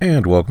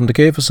And welcome to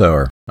Cephas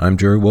Hour. I'm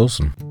Jerry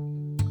Wilson.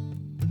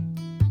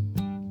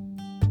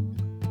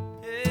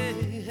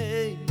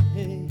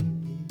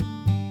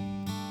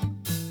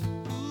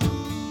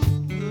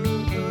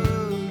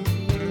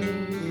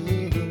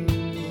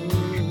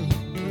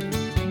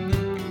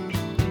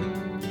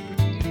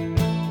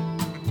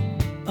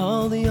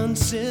 All the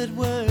unsaid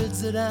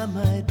words that I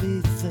might be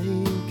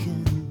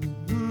thinking,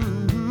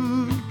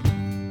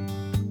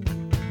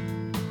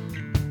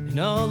 and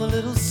all the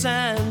little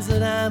signs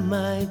that I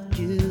might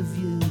give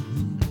you,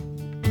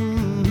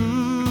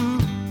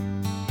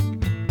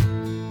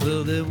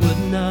 well, there would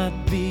not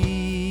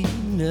be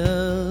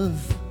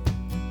enough.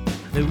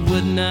 There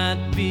would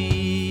not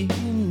be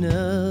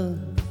enough.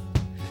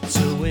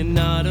 So we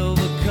nod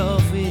over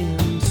coffee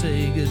and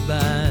say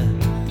goodbye.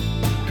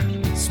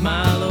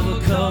 Smile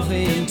over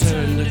coffee and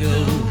turn to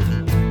go.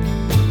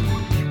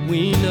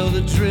 We know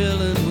the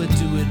drill and we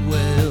do it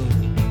well.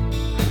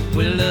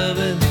 We love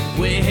it,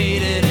 we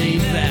hate it,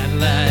 ain't that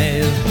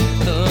life?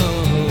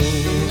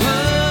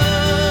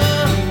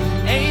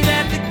 Ain't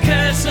that the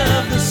curse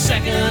of the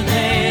second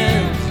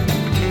hand?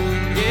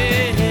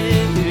 Yeah.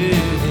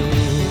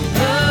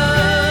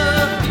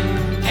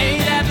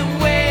 Ain't that the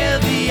way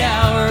of the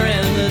hour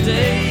and the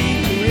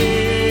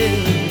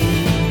day?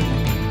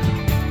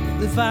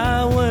 If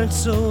I weren't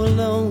so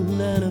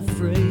alone and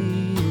afraid,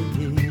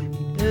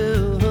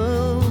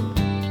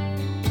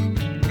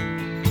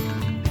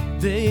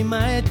 they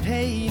might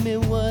pay me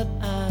what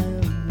I'm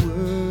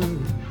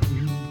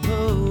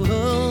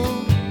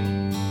worth,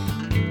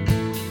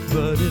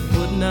 but it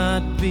would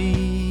not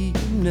be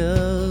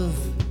enough.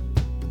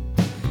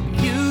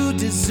 You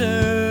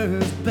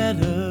deserve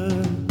better,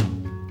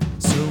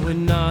 so we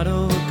nod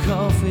over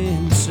coffee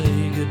and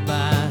say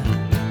goodbye.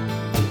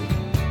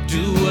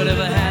 Do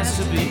whatever has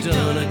to be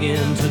done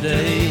again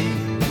today.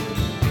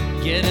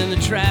 Get in the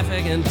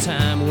traffic and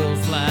time will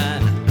fly.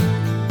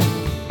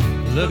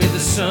 Look at the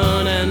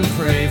sun and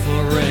pray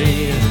for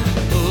rain.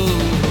 Oh,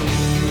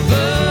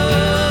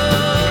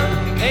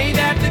 ain't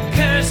that the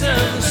curse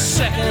of the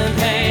second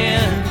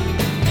hand?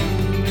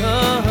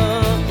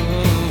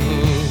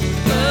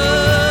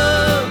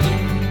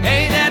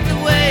 Ain't that the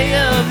way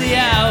of the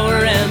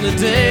hour and the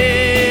day?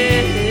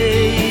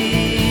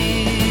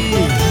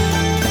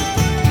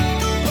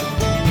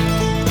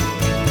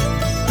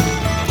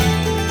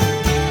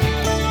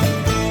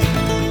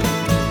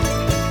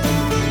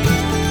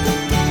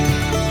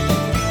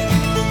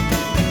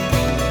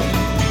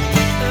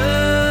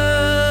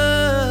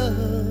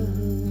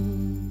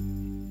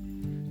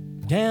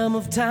 Dam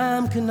of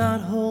time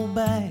cannot hold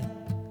back.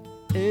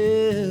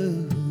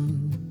 Ew.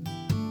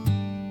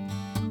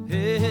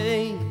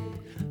 Hey,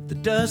 the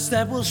dust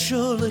that will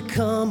surely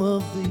come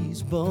of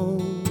these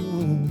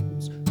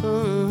bones.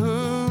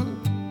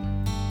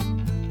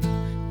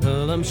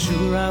 Well, I'm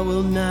sure I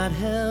will not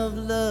have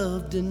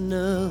loved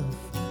enough.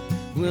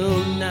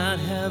 Will not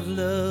have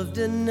loved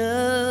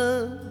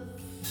enough.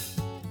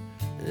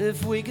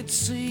 If we could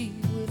see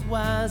with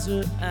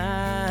wiser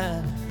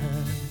eyes.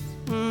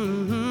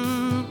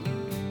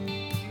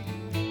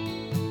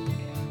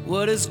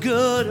 What is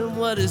good and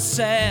what is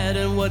sad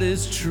and what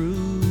is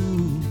true.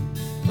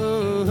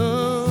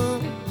 Still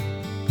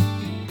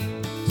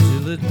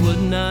it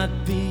would not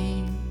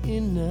be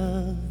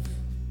enough.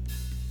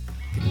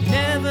 Could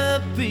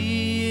never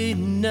be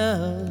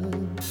enough.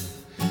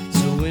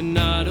 So we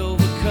nod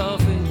over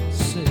coffee and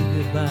say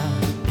goodbye.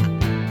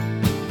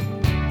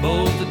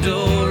 Bolt the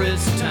door,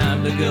 it's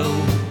time to go.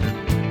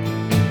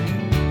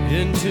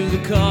 Into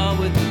the car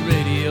with the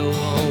radio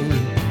on.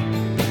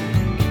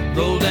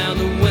 Roll down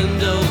the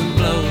window and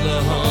blow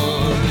the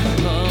horn.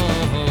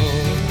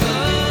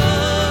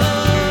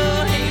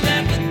 Ain't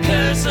that the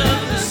curse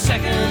of the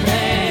second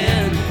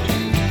hand?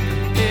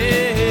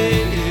 Yeah.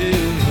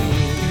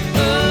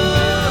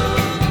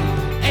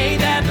 Ain't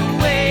that the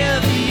way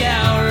of the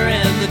hour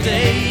and the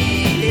day?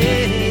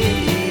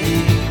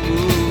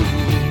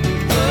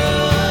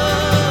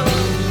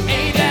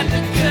 Ain't that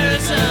the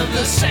curse of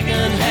the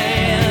second hand?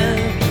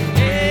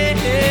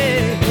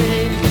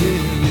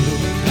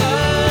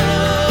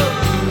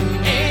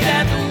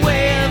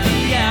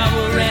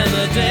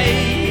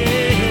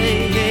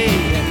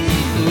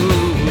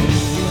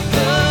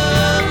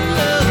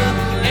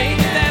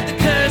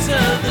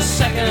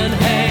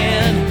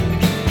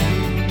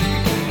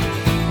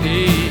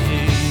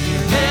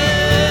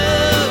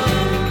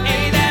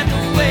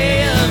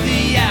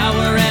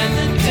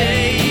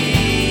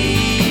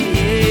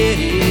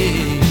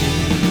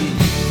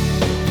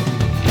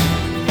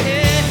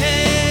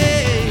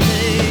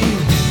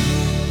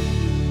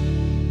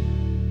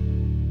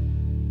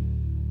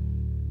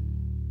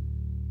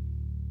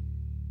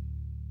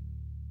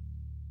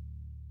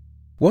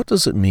 What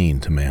does it mean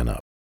to man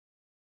up?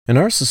 In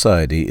our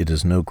society, it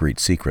is no great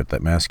secret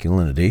that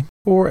masculinity,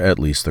 or at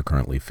least the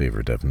currently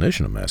favored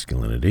definition of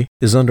masculinity,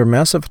 is under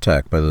massive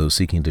attack by those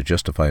seeking to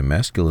justify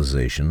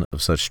masculization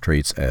of such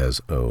traits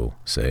as,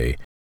 say,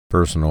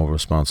 personal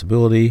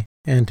responsibility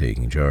and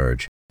taking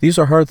charge. These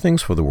are hard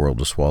things for the world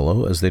to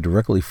swallow, as they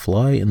directly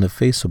fly in the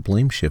face of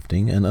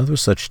blame-shifting and other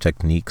such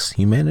techniques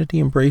humanity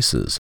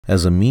embraces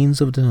as a means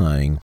of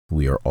denying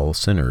we are all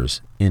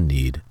sinners in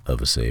need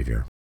of a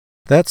Savior.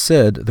 That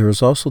said, there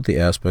is also the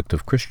aspect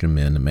of Christian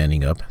men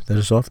manning up that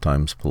is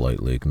oftentimes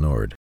politely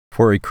ignored.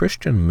 For a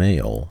Christian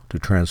male to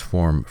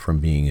transform from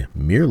being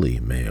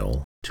merely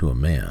male to a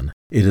man,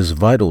 it is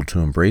vital to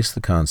embrace the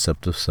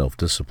concept of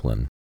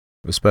self-discipline,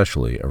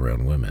 especially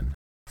around women.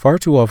 Far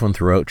too often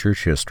throughout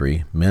church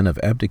history, men have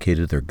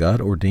abdicated their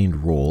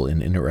God-ordained role in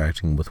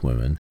interacting with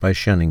women by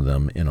shunning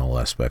them in all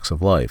aspects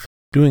of life,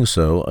 doing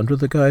so under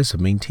the guise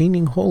of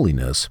maintaining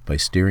holiness by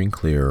steering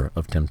clear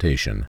of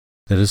temptation.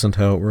 That isn't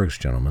how it works,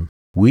 gentlemen.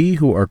 We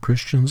who are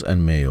Christians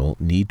and male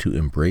need to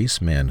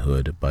embrace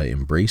manhood by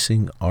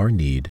embracing our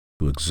need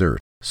to exert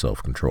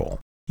self-control.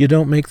 You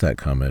don't make that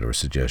comment or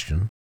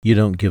suggestion. You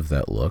don't give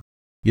that look.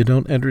 You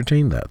don't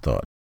entertain that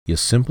thought. You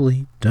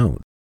simply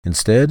don't.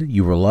 Instead,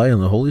 you rely on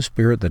the Holy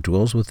Spirit that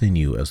dwells within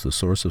you as the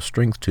source of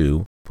strength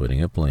to, putting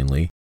it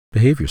plainly,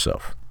 behave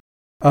yourself.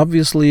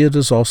 Obviously, it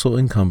is also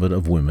incumbent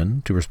of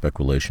women to respect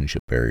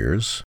relationship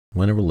barriers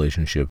when a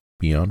relationship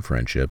beyond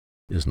friendship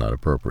is not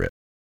appropriate.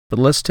 But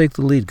let's take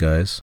the lead,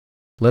 guys.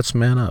 Let's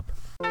man up.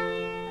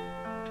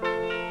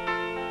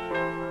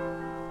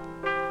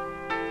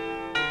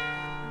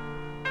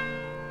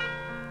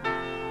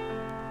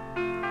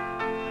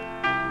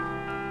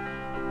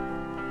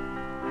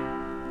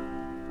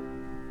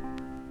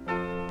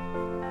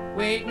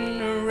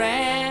 Waiting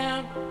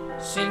around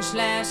since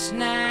last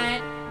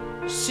night,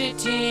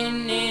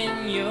 sitting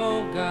in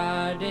your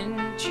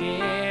garden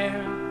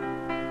chair.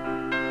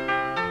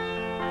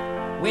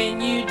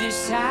 When you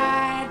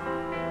decide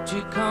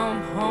to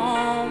come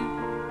home,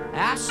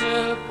 I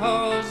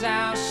suppose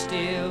I'll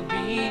still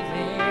be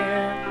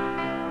there.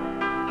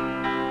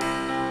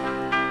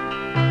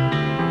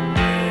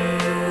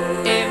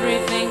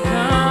 Everything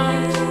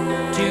comes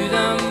to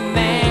the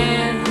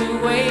man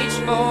who waits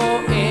for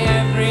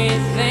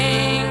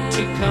everything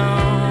to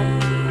come.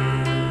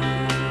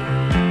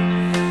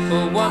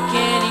 But what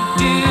can he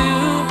do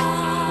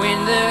when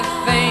the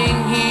thing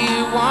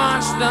he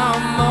wants the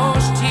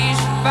most he's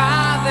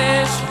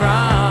farthest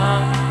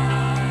from?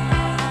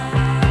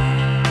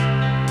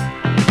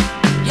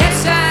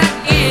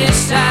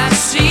 I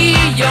see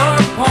your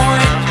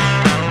point.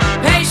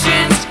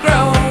 Patience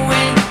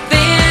growing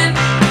thin.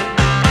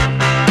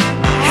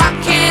 How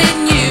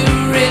can you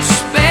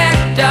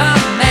respect a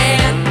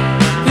man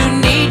who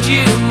needs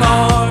you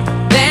more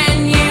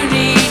than you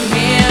need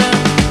him?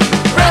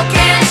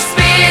 Broken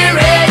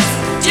spirits,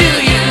 do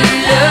you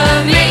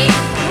love me?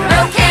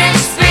 Broken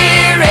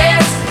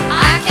spirits,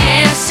 I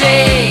can't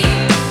say.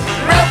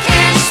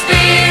 Broken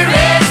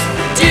spirits,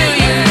 do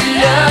you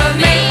love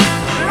me?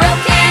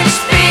 Broken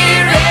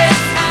spirits,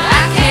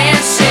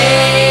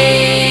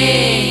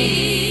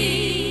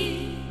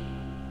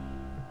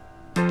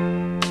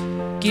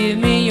 give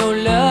me your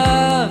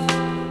love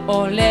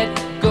or let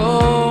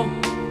go,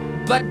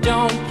 but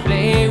don't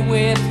play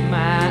with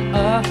my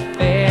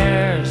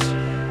affairs.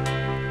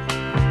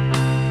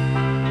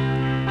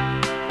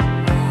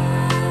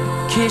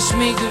 Kiss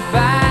me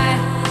goodbye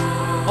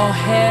or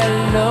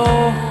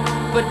hello,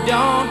 but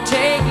don't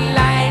take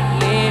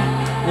lightly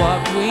what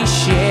we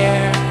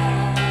share.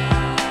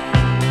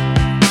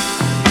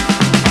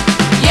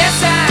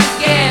 Yes, I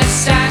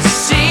guess I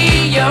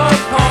see your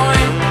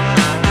point.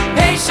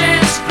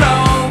 Patience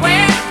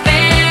growing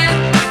thin.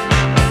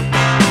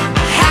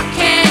 How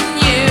can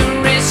you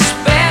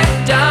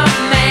respect a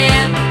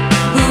man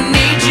who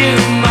needs you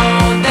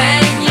more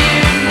than you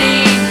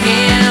need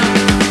him?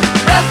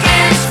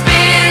 Broken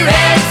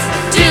spirits,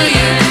 do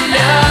you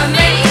love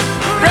me?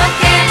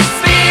 Broken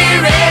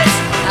spirits,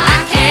 I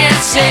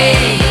can't say.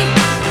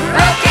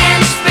 Broken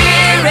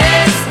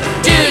spirits,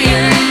 do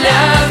you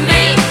love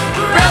me?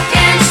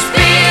 Broken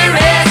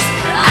spirits,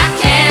 I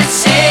can't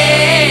say.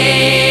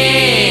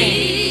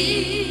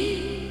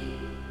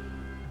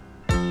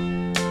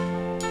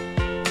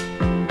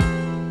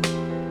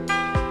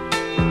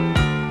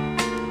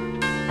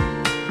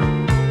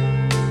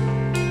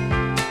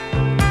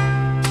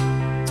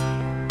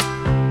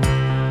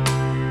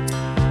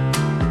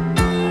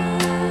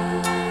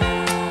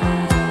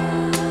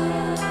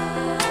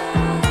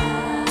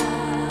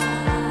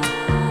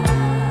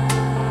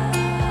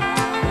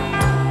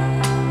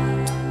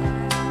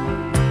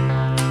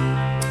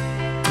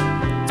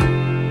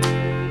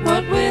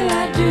 What will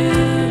I do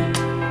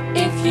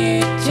if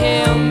you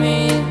tell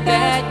me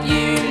that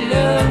you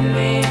love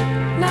me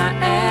not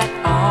at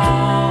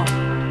all?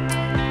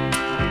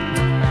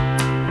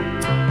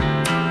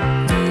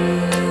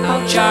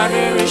 I'll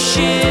charter a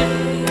ship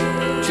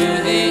to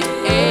the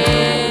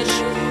edge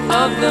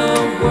of the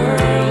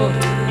world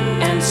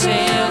and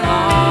sail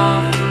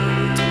off.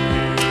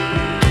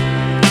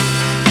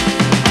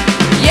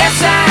 Yes,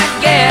 I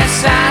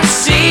guess I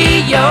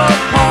see your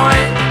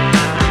point.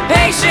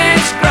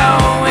 Patience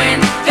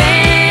growing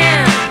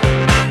thin.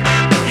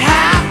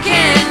 How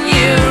can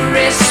you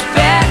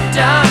respect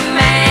a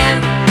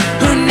man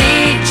who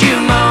needs you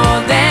more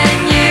than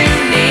you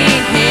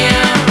need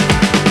him?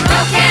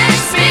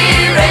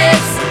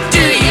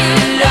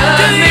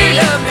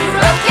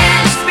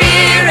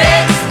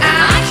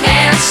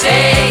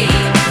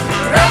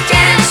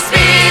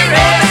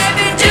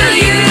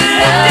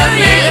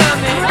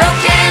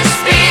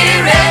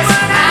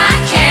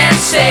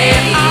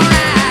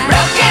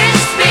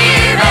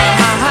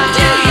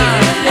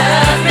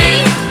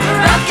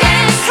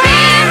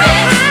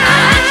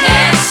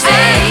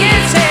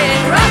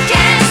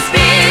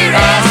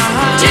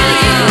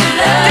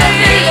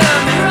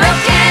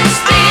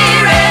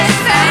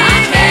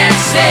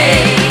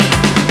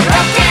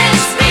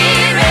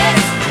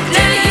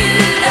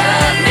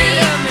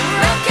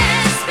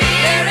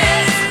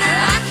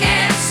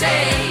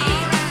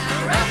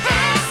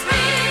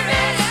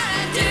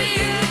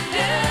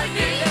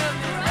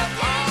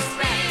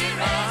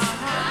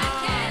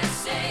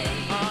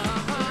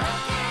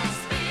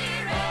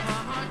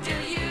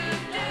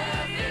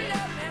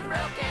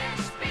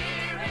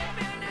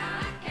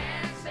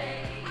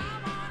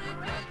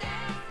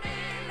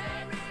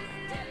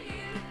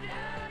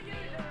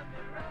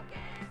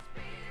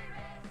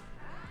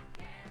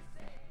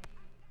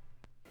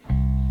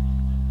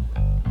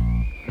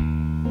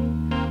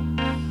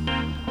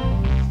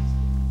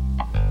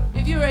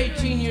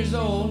 18 years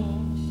old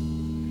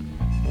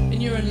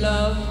and you're in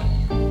love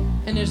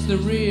and it's the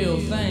real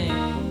thing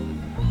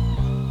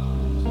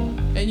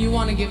and you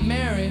want to get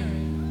married,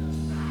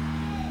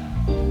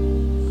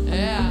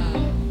 yeah,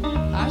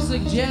 I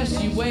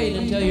suggest you wait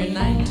until you're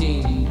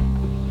 19.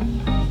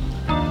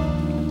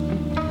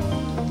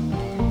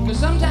 Because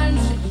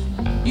sometimes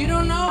you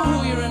don't know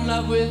who you're in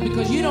love with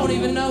because you don't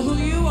even know who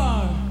you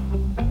are.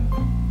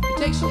 It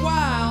takes a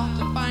while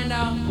to find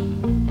out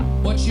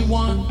what you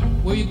want,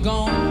 where you're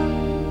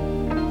going,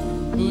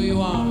 who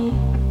you are.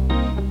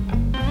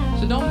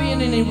 So don't be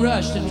in any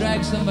rush to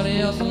drag somebody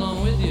else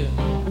along with you.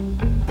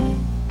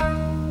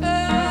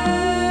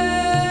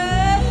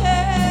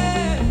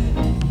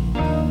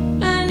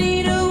 I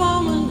need a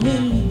woman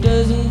who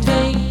doesn't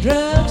take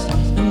drugs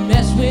and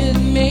mess with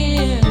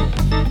men,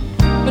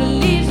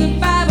 believes the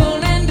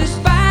Bible and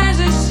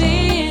despises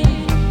sin,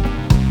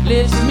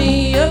 lifts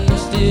me up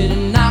instead of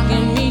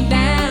knocking me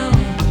down,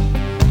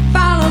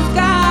 follows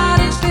God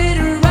instead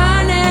of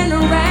running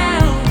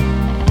around.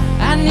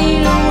 I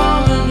need a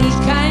woman who's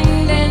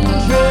kind and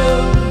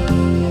true.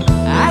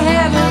 I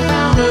haven't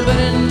found her, but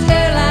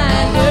until I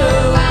do,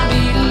 I'll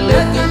be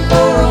looking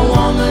for a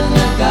woman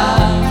of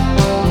God,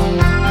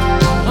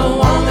 a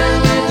woman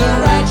with a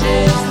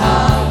righteous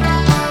heart.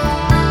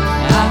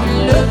 I've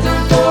been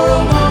looking for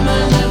a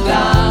woman of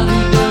God who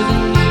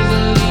doesn't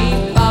easily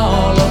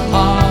fall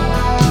apart.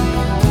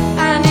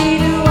 I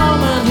need a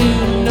woman who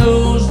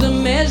knows the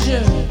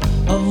measure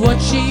of what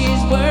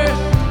she's worth,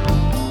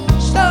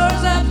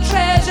 stores up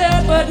treasure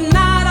but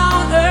not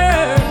on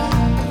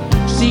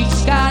earth,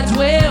 seeks God's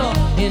will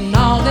in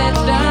all that's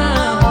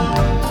done,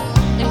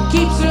 and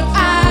keeps her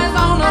eyes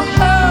on the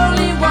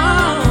Holy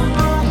One.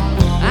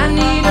 I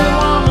need a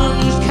woman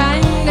who's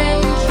kind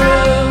and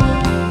true.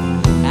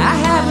 I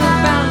haven't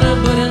found her,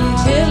 but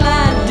until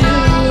I do,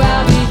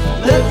 I'll be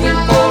looking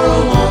for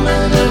a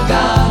woman of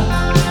God,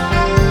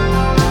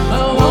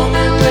 a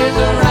woman with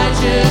a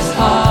righteous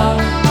heart.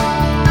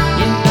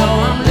 You know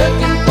I'm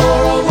looking for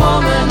a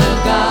woman of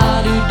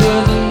God who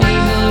doesn't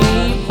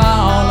easily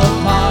fall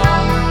apart.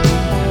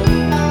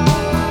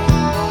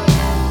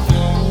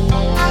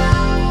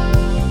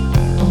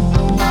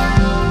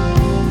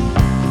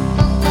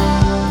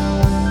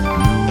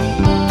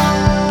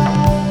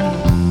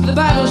 The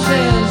Bible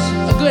says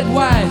a good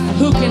wife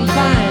who can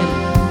find?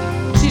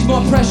 She's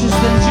more precious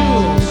than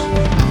jewels.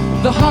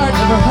 The heart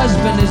of her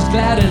husband is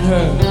glad in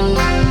her.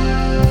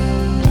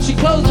 She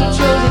clothes her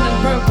children in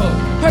purple.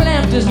 Her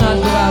lamp does not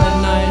go out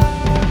at night.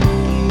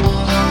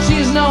 She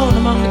is known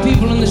among the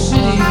people in the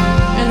city,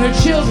 and her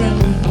children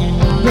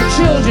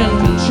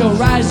shall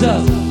rise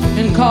up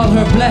and call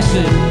her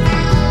blessed.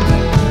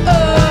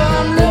 Oh,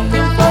 I'm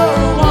looking for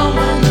a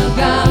woman of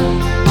God,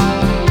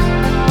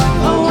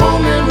 a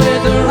woman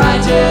with a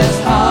righteous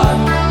heart.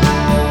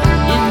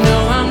 You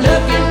know I'm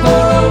looking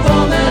for a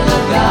woman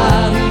of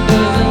God who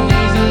doesn't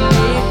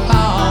easily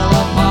fall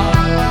apart.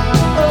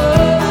 Oh,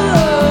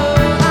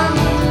 I'm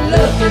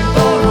looking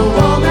for a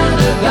woman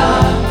of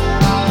God,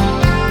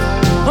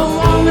 a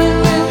woman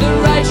with a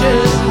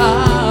righteous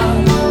heart.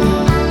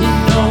 You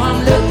know I'm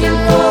looking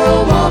for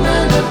a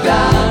woman of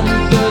God who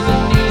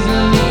doesn't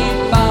easily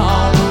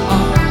fall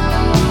apart.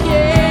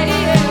 Yeah,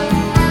 yeah,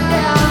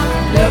 yeah,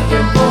 I'm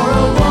looking for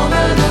a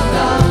woman of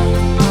God.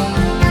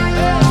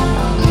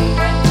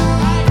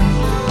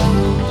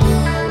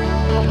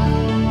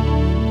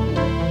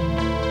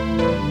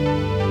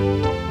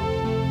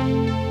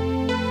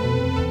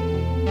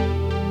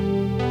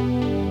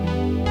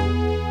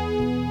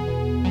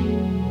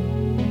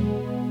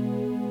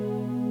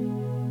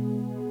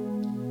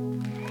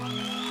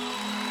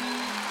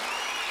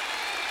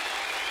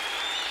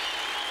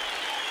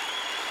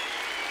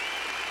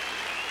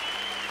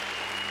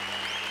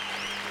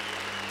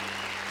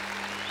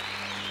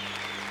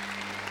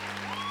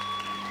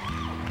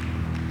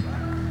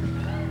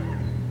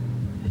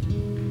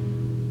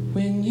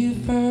 When you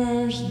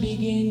first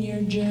begin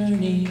your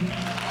journey,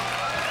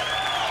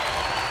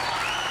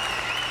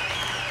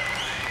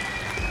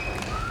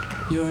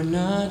 you're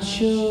not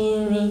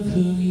sure of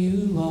who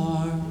you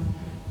are,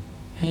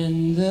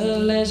 and the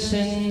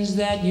lessons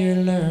that you're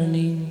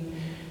learning,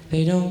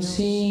 they don't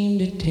seem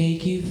to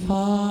take you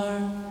far,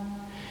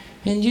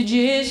 and you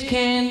just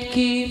can't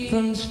keep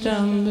from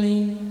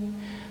stumbling,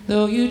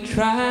 though you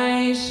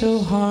try so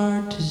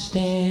hard to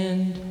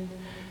stand.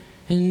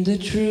 And the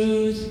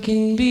truth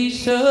can be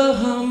so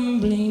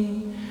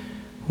humbling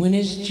when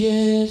it's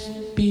just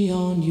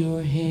beyond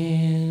your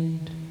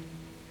hand.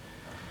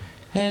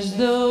 As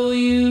though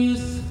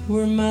youth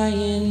were my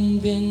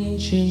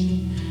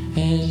invention,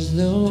 as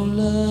though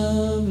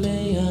love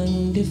lay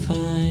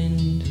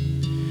undefined.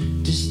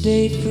 To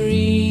stay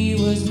free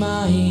was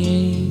my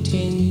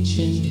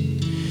intention,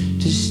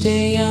 to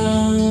stay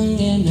young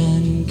and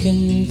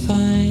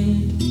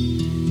unconfined.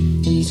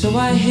 And so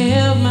I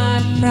held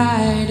my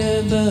pride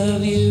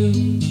above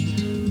you.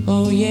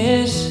 Oh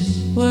yes,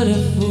 what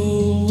a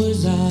fool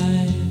was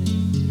I,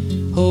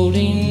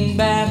 holding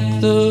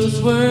back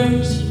those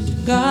words,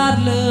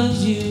 God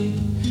loves you,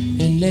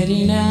 and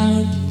letting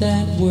out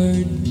that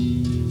word,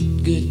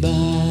 goodbye.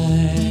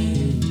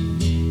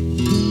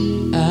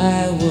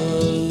 I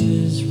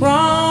was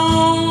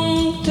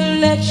wrong to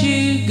let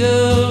you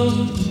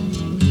go.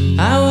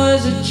 I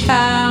was a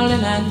child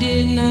and I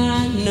did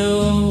not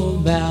know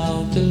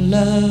about the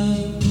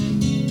love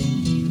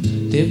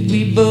that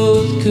we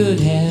both could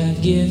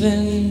have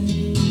given.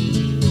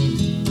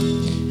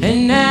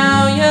 And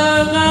now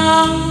you're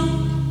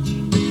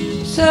gone,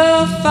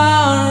 so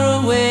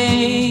far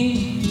away.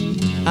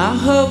 I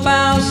hope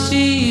I'll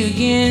see you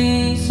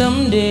again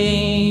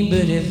someday,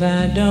 but if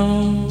I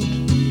don't,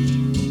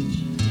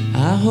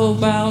 I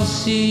hope I'll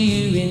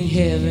see you in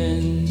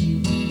heaven.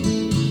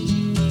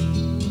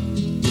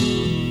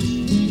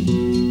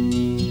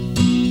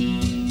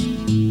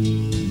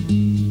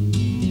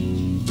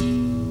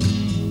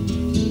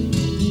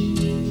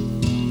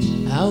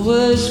 I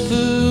was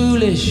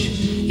foolish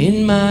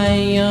in my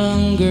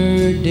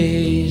younger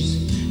days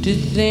to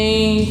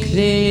think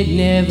they'd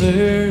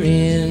never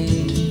end.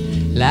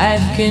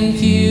 Life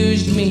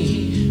confused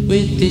me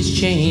with its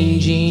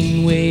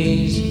changing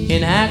ways,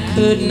 and I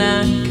could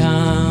not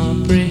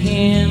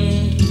comprehend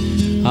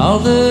all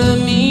the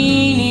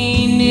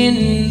meaning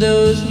in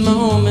those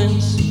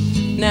moments,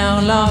 now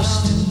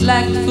lost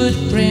like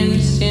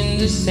footprints in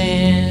the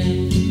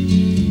sand.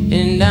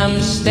 And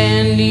I'm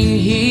standing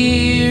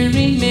here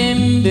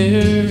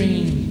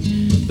remembering,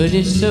 but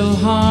it's so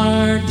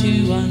hard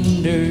to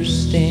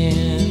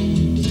understand.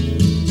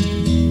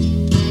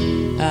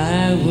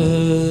 I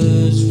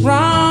was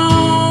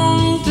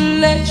wrong to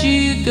let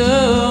you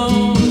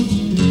go.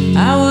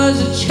 I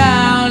was a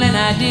child and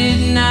I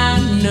did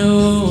not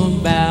know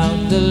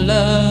about the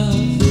love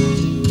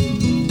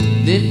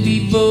that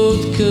we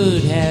both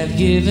could have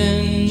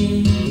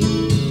given.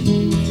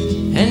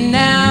 And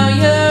now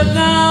you're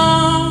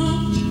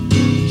gone,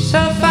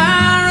 so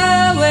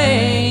far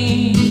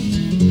away.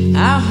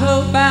 I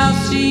hope I'll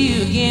see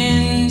you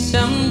again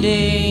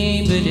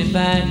someday, but if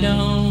I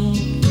don't,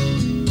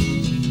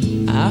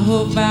 I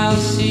hope I'll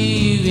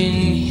see you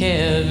in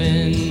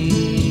heaven.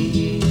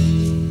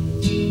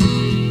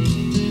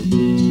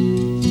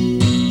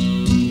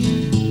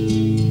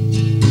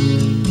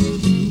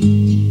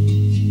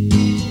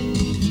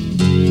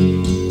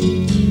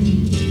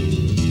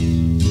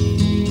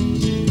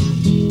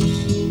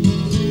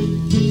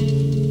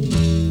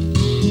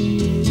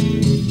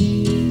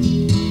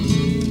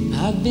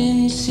 I've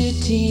been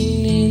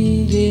sitting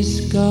in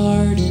this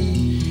garden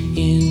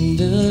in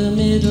the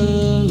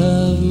middle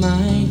of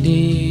my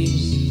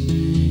days,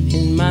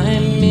 and my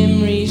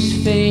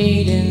memories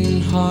fade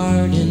and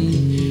harden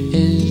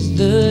as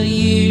the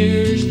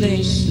years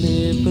they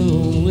slip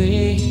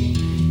away.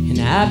 And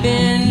I've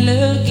been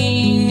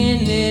looking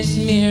in this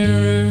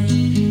mirror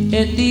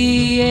at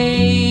the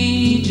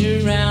age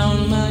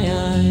around my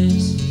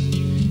eyes.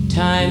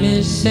 Time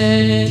is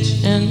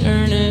such an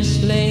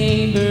earnest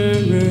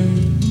laborer,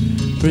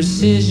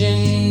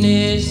 precision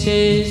is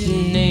his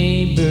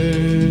neighbor.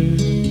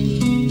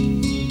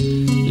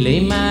 Lay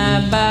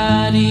my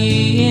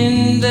body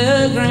in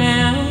the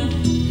ground,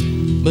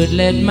 but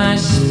let my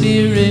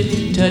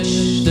spirit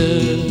touch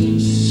the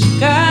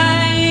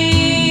sky.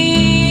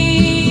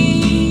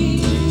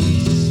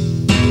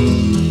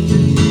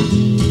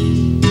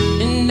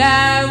 And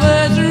I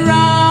was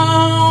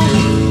wrong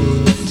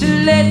to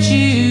let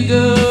you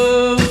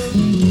go.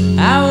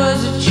 I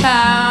was a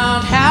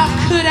child, how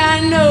could I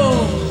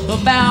know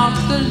about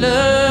the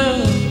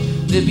love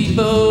that we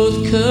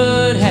both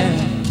could have,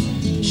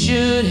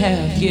 should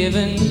have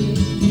given?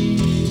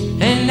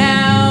 And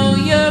now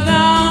you're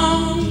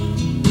gone,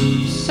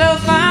 so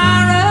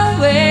far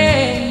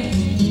away.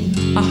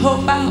 I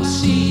hope I'll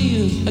see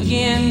you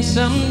again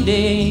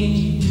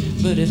someday,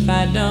 but if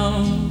I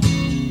don't,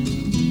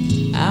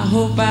 I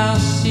hope I'll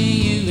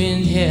see you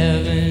in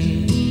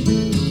heaven.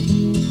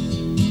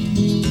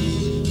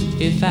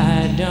 If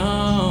I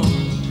don't,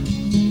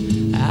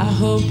 I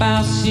hope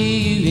I'll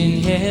see you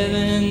in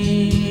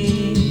heaven.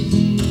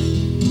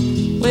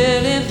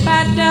 Well, if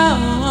I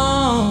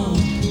don't,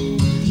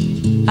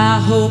 I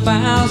hope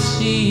I'll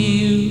see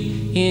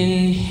you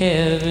in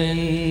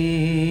heaven.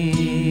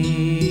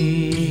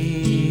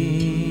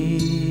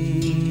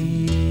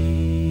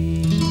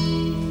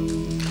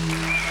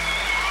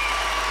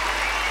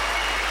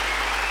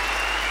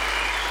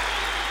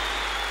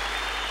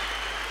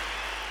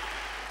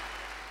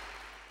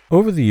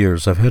 Over the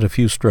years, I've had a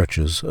few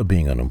stretches of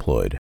being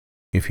unemployed.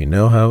 If you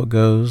know how it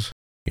goes,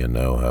 you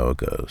know how it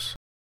goes.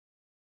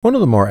 One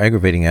of the more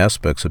aggravating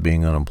aspects of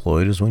being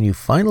unemployed is when you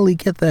finally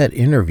get that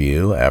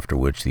interview, after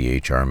which the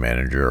HR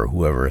manager or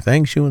whoever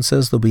thanks you and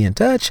says they'll be in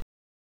touch,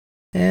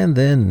 and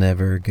then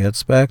never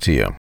gets back to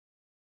you.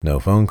 No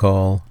phone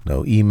call,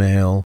 no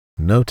email,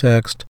 no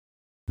text,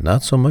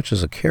 not so much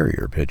as a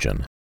carrier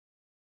pigeon.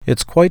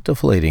 It's quite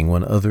deflating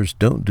when others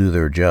don't do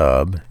their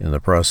job in the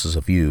process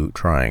of you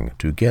trying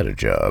to get a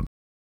job.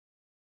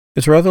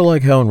 It's rather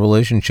like how in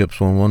relationships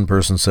when one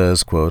person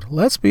says, quote,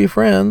 "Let's be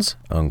friends,"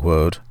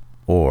 unquote,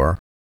 or,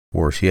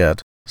 worse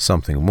yet,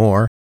 something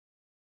more,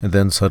 and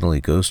then suddenly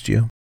ghost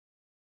you.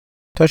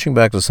 Touching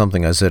back to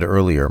something I said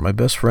earlier, my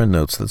best friend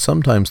notes that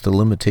sometimes the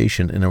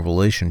limitation in a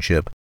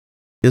relationship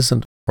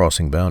isn't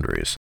crossing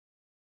boundaries.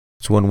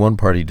 It's when one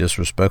party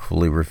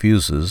disrespectfully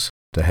refuses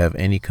to have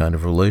any kind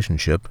of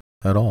relationship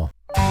at all.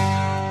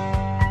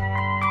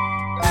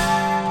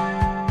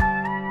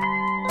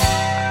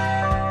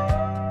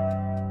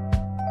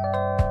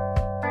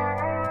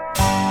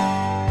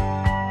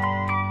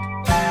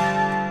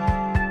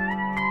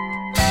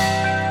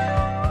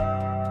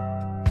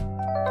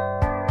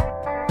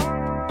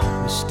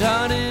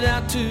 Started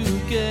out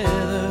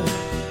together,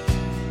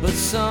 but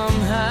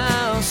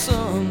somehow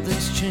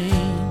something's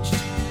changed,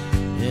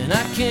 and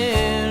I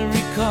can't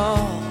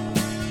recall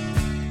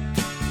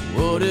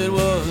what it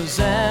was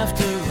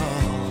after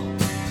all.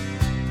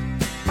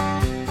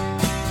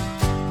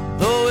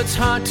 Though it's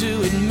hard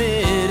to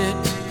admit it,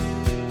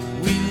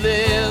 we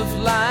live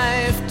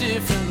life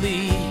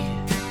differently,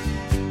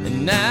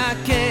 and now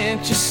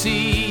can't you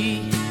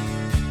see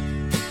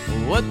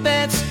what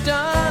that's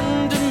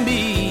done to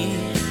me?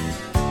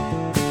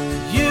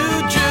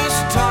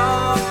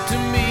 Talk to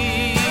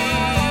me,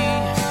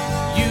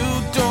 you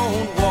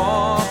don't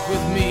walk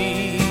with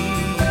me.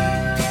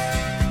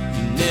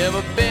 You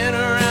never been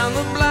around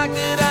the block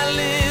that I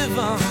live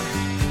on.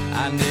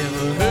 I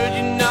never heard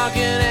you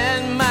knocking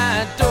at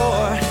my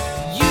door.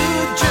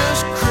 You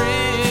just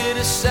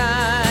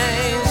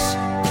criticize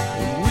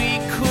when we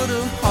could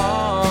have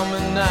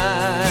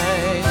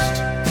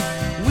harmonized.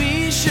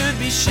 We should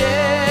be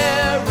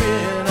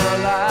sharing our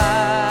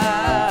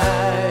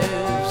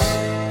lives,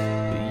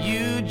 but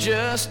you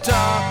just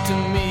talk to me.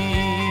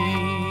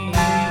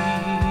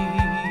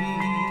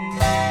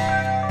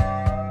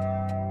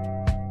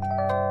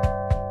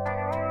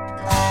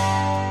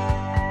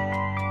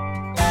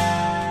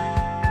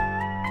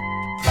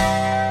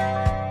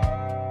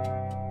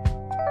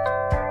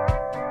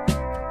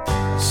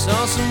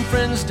 Saw some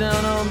friends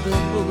down on the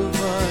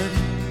boulevard.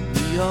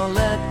 We all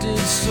acted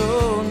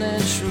so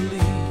naturally,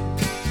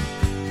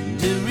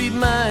 and it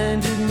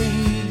reminded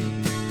me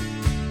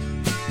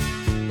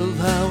of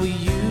how we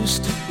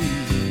used to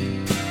be.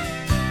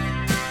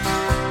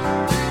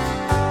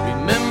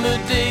 Remember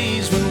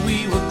days when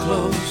we were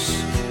close.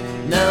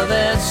 Now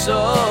that's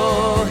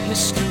all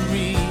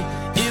history.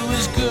 It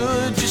was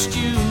good, just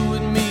you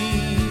and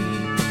me.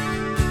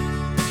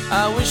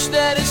 I wish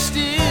that it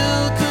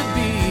still could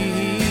be.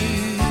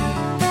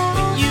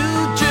 But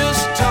you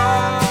just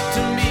talk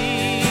to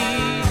me.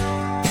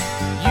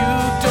 You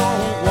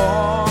don't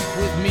walk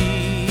with me.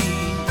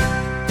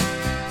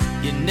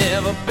 You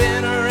never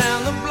been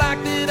around the block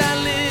that I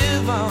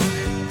live on.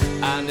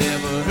 I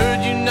never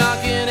heard you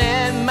knocking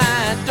at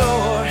my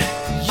door.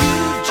 You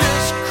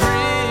just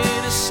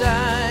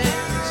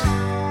criticize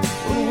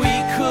when we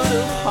could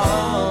have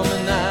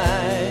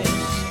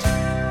harmonized.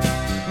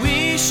 We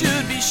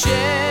should be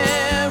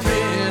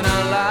sharing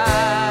our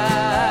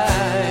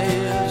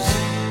lives,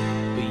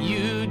 but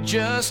you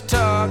just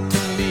talk to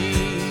me.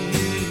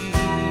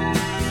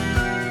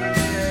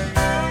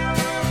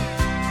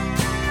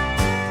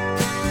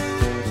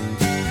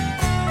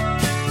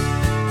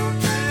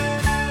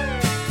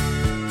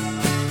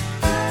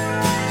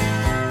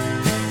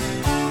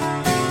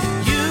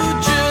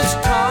 Just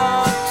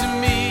talk to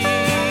me.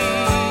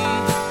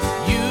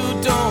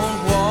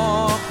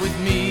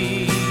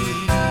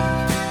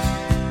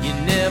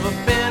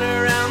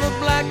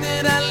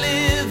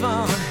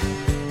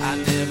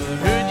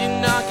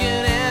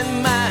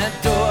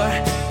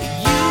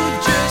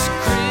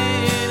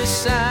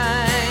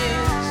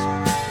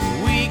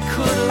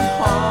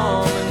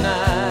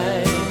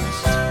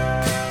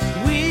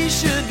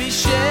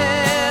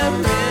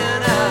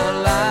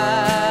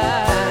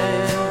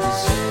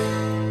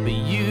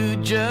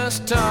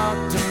 Talk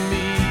to me.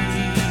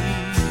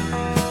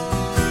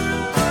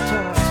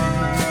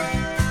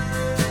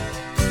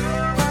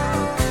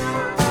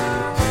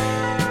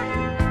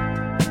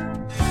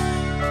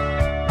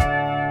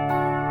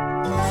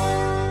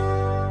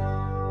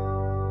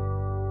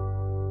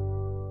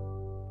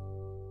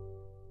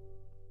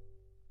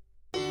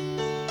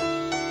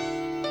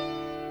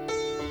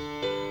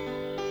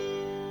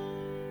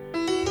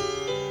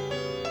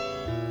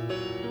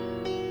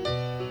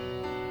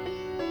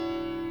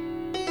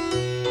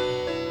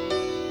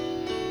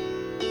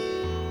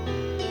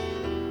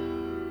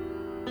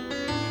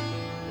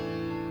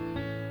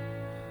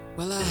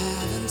 Well, I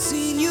haven't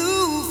seen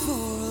you for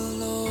a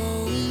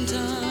long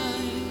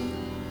time,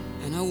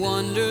 and I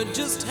wondered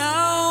just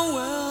how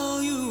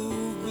well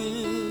you've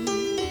been.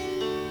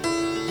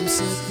 I'm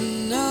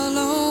sitting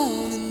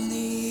alone in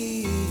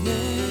the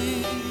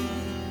evening,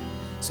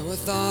 so I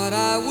thought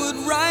I would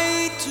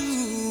write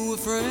to a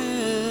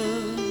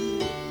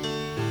friend.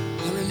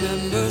 I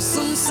remember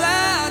some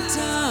sad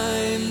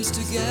times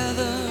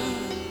together,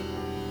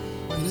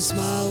 when a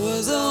smile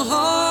was a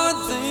hard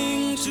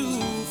thing to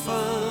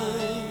find.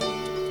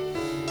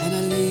 And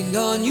I leaned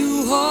on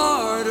you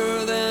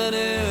harder than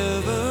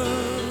ever,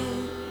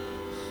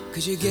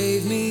 'cause you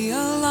gave me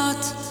a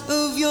lot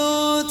of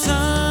your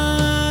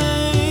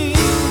time.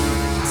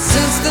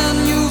 Since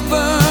then you've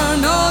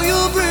burned all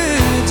your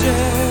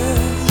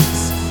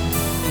bridges,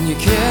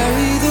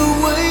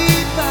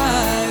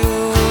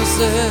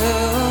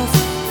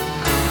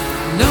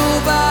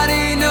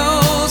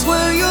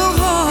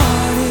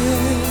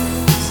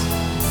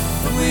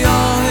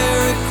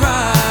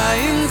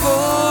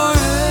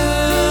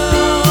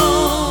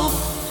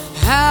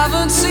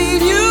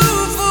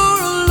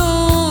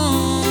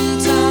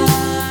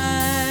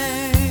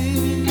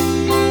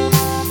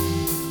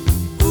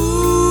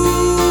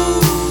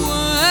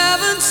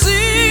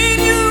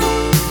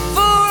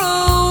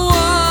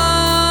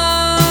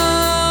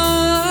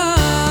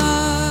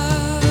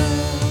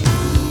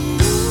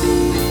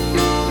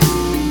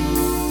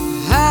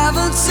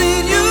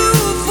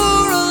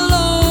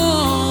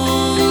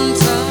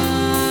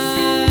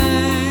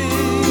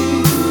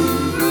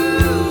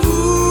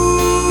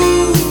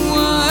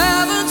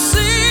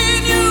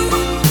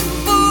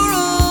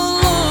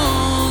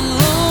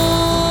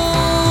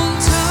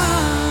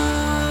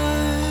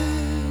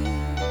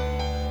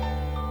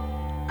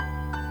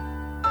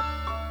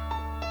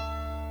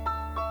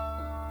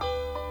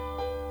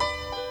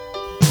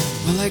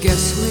 Well, I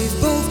guess we've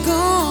both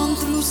gone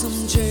through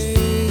some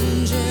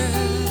changes,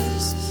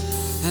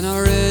 and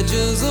our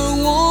edges are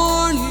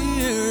worn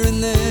here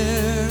and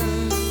there.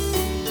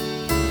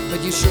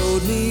 But you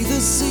showed me the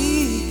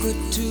secret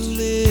to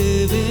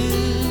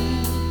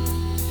living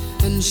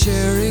and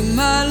sharing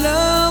my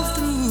love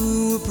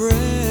through a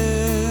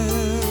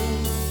prayer.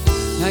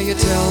 Now you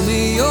tell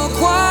me you're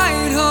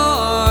quite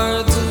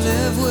hard to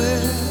live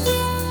with.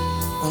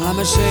 Well, I'm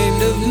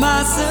ashamed of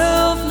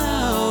myself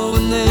now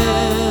and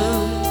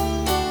then,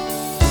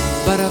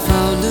 but I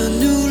found a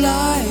new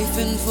life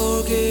in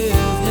forgiveness.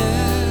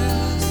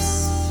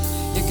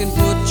 It can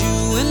put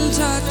you in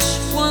touch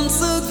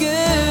once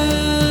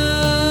again.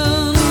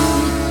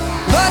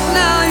 But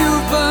now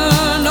you've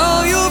burned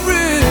all your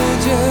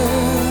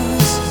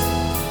bridges,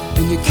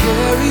 and you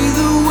carry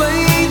the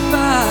weight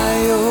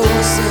by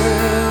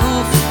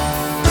yourself.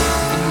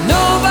 And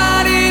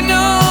nobody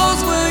knows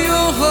where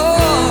your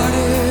heart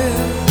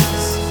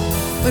is,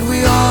 but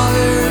we all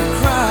hear it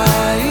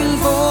crying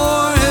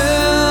for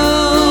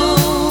help.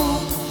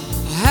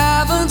 I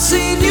haven't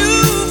seen you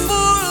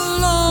for a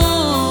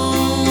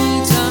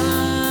long time.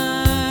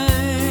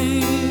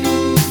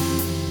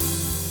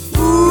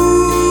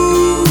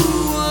 Ooh,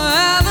 I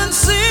haven't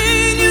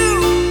seen you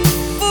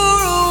for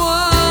a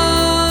while.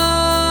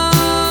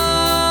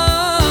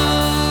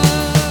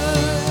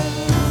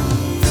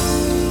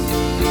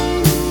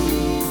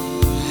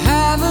 I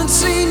haven't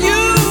seen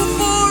you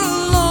for a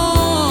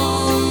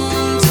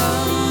long time.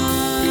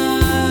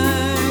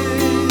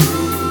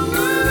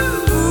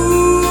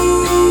 Ooh,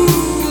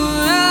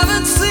 I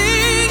haven't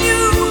seen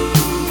you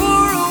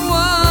for a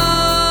while.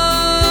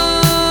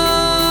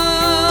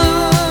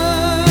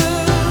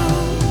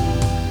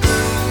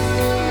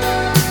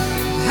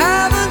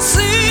 Haven't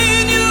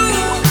seen you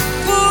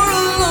for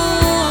a long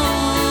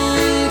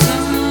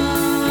time.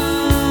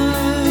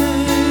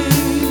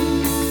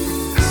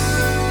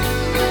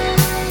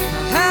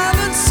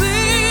 Haven't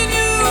seen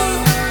you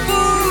for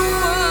a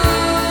while.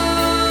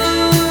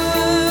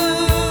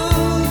 Haven't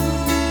seen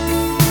you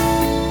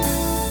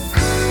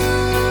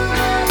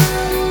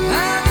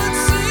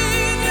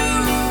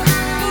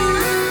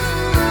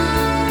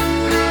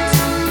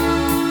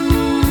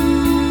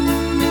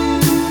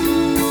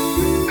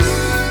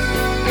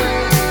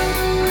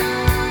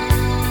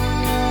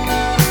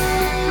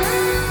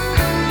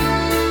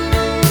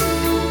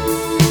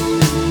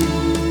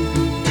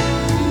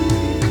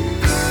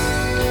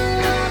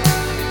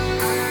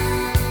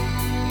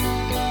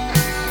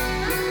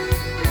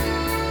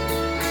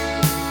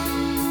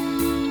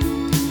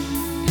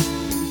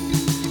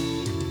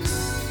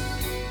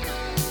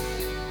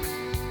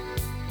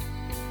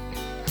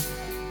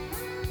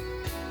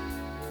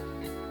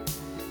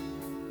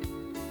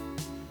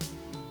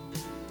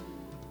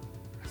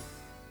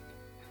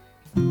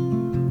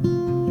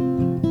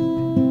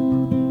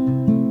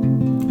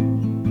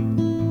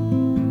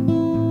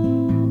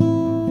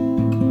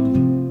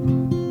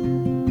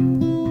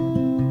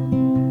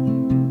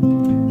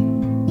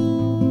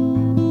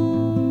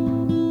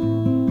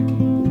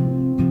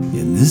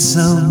In this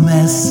old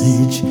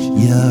message,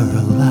 you're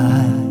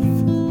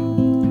alive.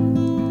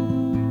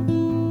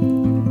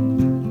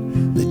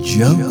 The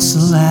jokes,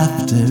 the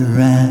laughter,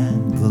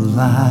 and the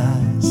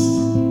lies.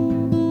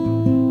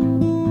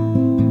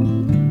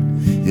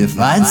 If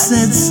I'd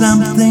said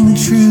something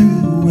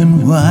true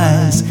and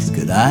wise,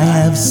 could I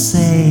have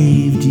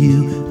saved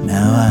you?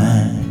 Now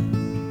I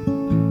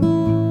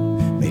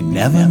may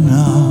never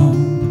know.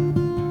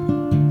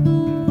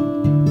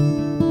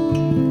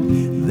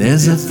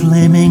 There's a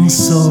flaming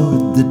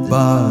sword that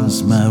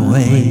bars my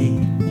way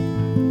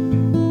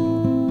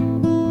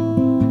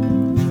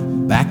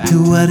back to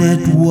what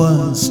it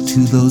was, to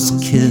those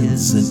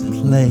kids at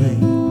play.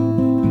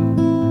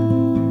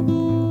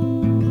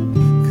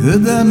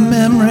 Could the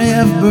memory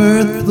of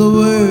birth, the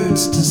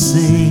words to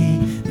say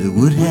that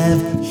would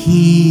have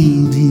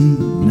healed you?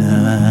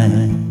 Now I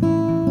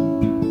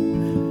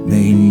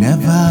may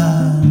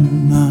never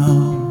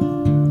know.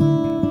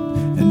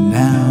 And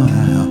now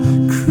I'll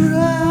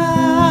cry.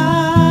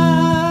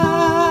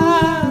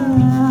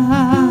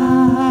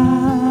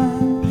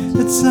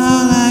 That's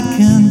all I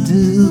can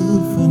do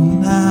for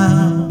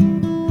now.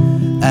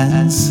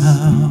 And so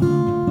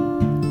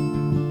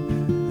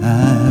I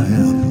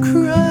will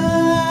cry,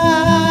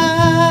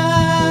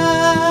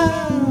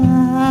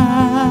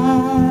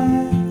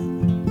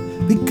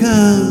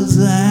 because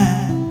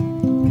I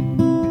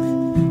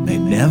may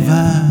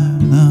never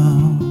know.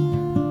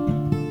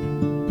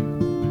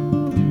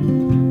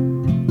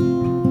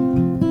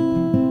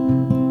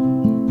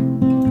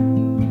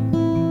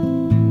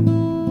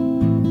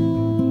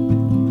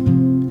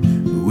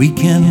 We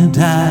can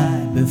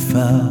die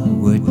before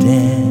we're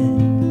dead.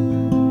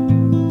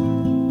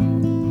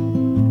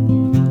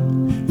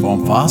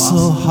 Form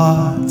fossil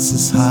hearts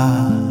as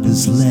hard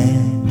as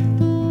lead.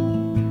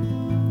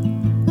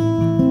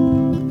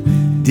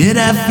 Did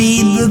I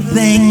feed the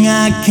thing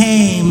I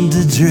came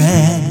to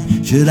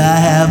dread? Should I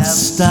have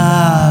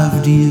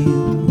starved you?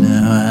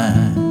 Now I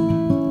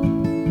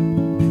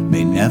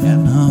may never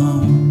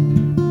know.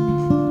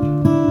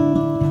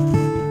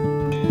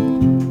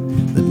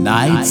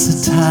 Night's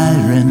a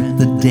tyrant,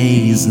 the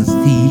day's a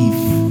thief,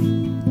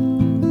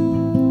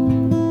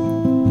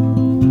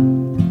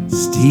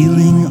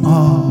 stealing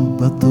all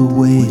but the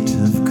weight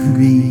of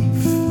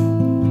grief.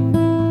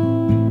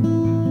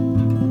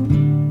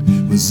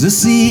 Was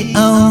this the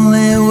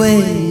only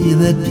way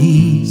that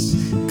peace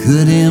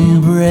could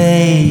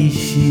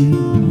embrace you?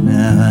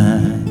 Now I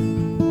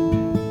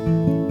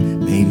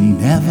may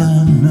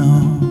never know,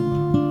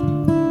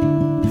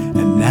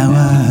 and now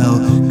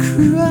I'll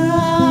cry.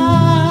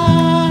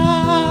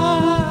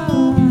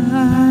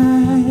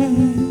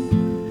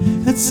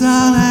 That's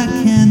all I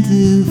can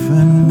do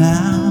for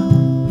now,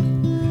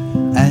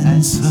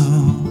 and so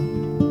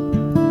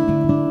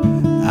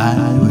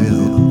I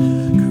will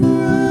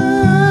cry,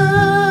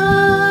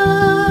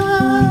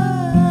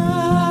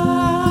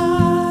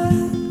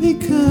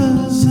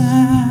 because I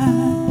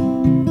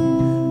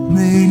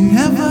may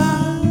never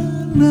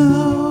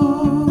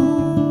know,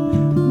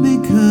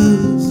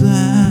 because I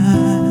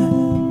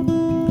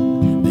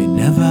may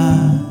never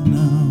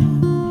know,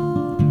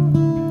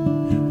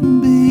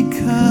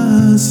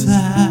 because I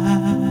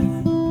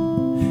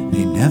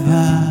may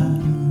never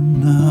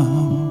know,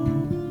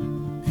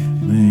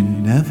 may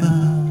never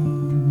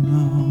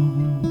know.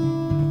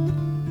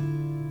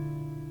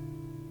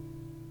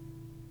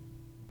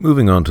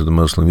 Moving on to the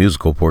mostly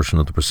musical portion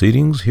of the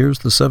proceedings, here's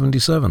the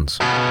 77s.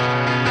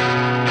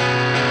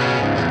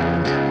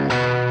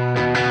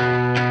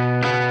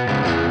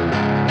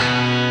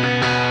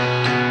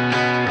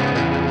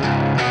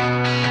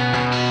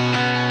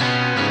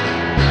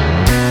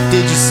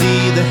 Did you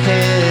see the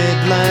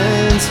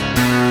headlines?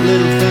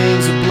 Little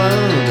things are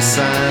blown to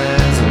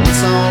signs, and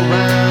it's all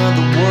around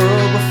the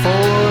world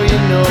before you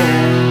know.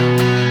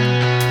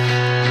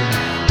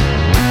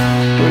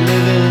 We're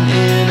living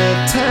in a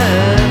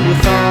time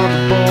with all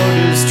the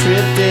borders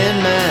tripped in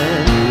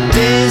line.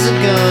 Days are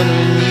gone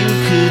when you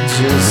could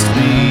just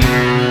be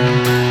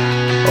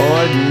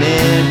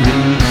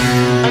ordinary.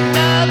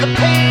 Another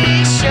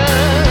patient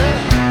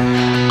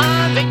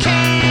on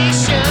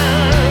vacation,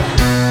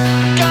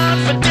 gone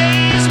for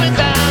days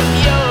without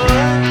your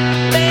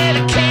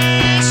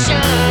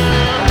medication.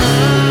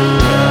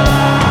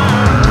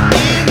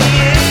 In the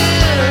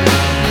end,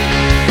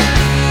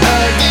 a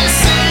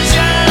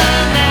decision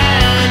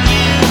that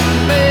you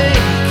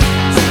make,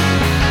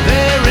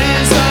 there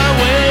is a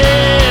way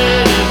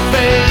to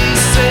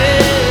face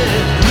it.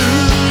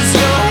 Lose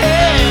your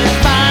head,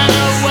 find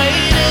a way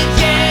to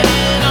get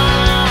it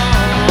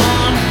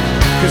on.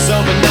 'Cause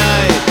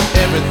overnight,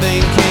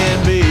 everything can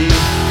be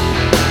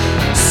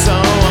so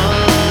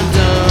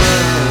undone.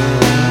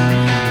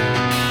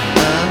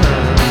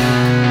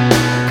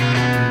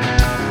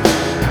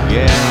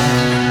 Yeah.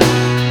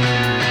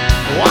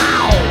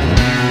 Wow.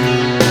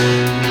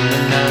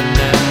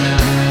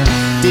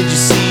 Did you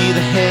see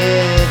the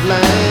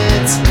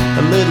headlights?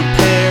 A little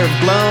pair of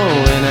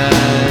glowing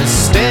eyes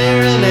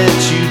staring at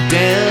you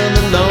down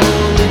the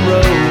lonely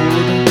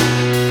road.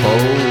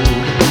 Oh.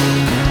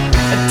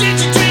 Did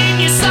you dream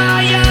you saw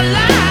your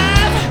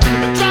life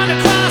run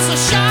across a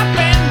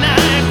sharpened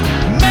knife?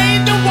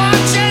 Made the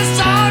watches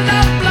all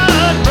the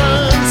blood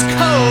runs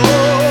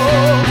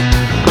cold.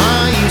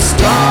 Are you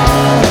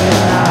strong?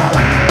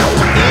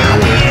 In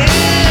the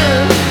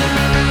end,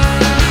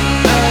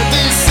 a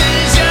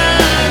decision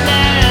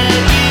that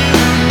you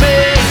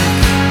make,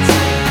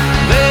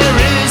 there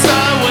is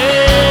a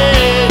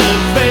way to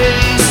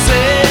face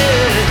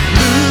it.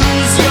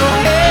 Lose your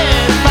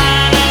head,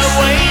 find a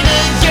way to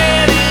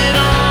get it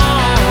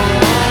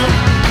on.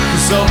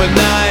 'Cause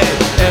overnight,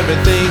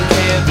 everything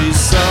can be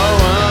so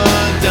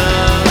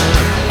undone.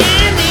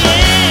 In the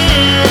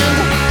end,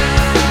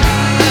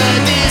 a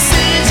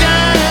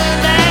decision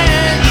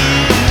that you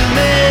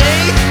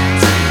make,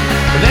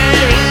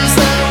 there is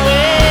a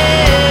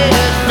way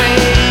to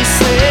face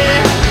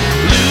it.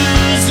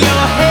 Lose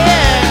your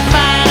head,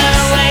 find a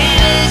way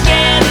to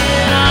get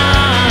it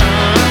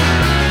on.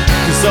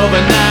 'Cause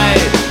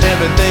overnight,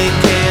 everything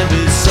can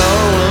be so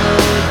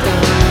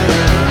undone.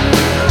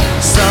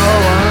 So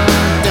undone.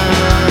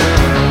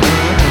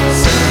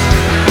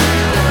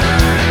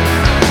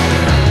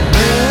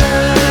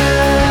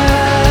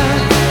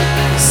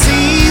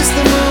 Seize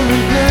the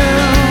moment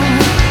now.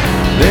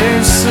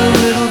 There's so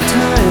little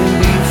time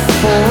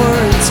before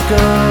it's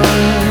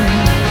gone.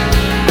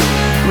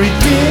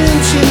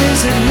 Redemption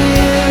is at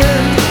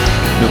hand,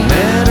 no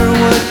matter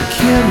what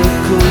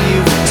chemical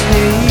you've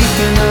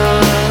taken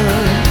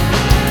on.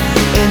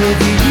 And if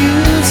you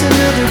use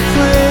another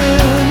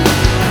plan,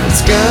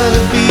 it's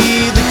gotta be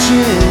the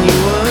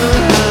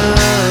genuine.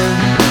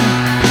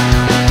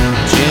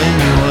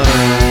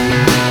 Genuine.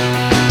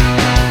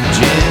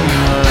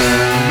 Genuine.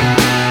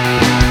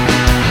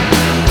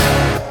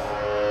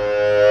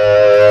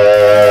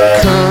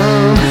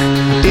 Come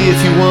if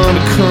you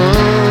wanna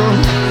come.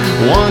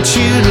 Want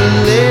you to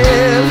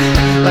live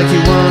like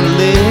you wanna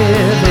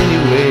live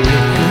anyway.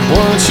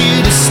 Want you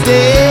to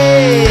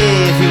stay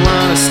if you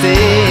wanna stay.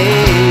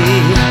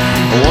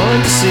 One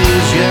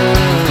decision,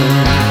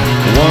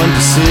 one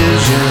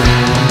decision.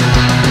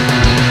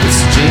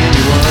 It's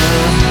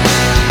genuine,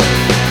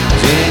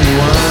 genuine.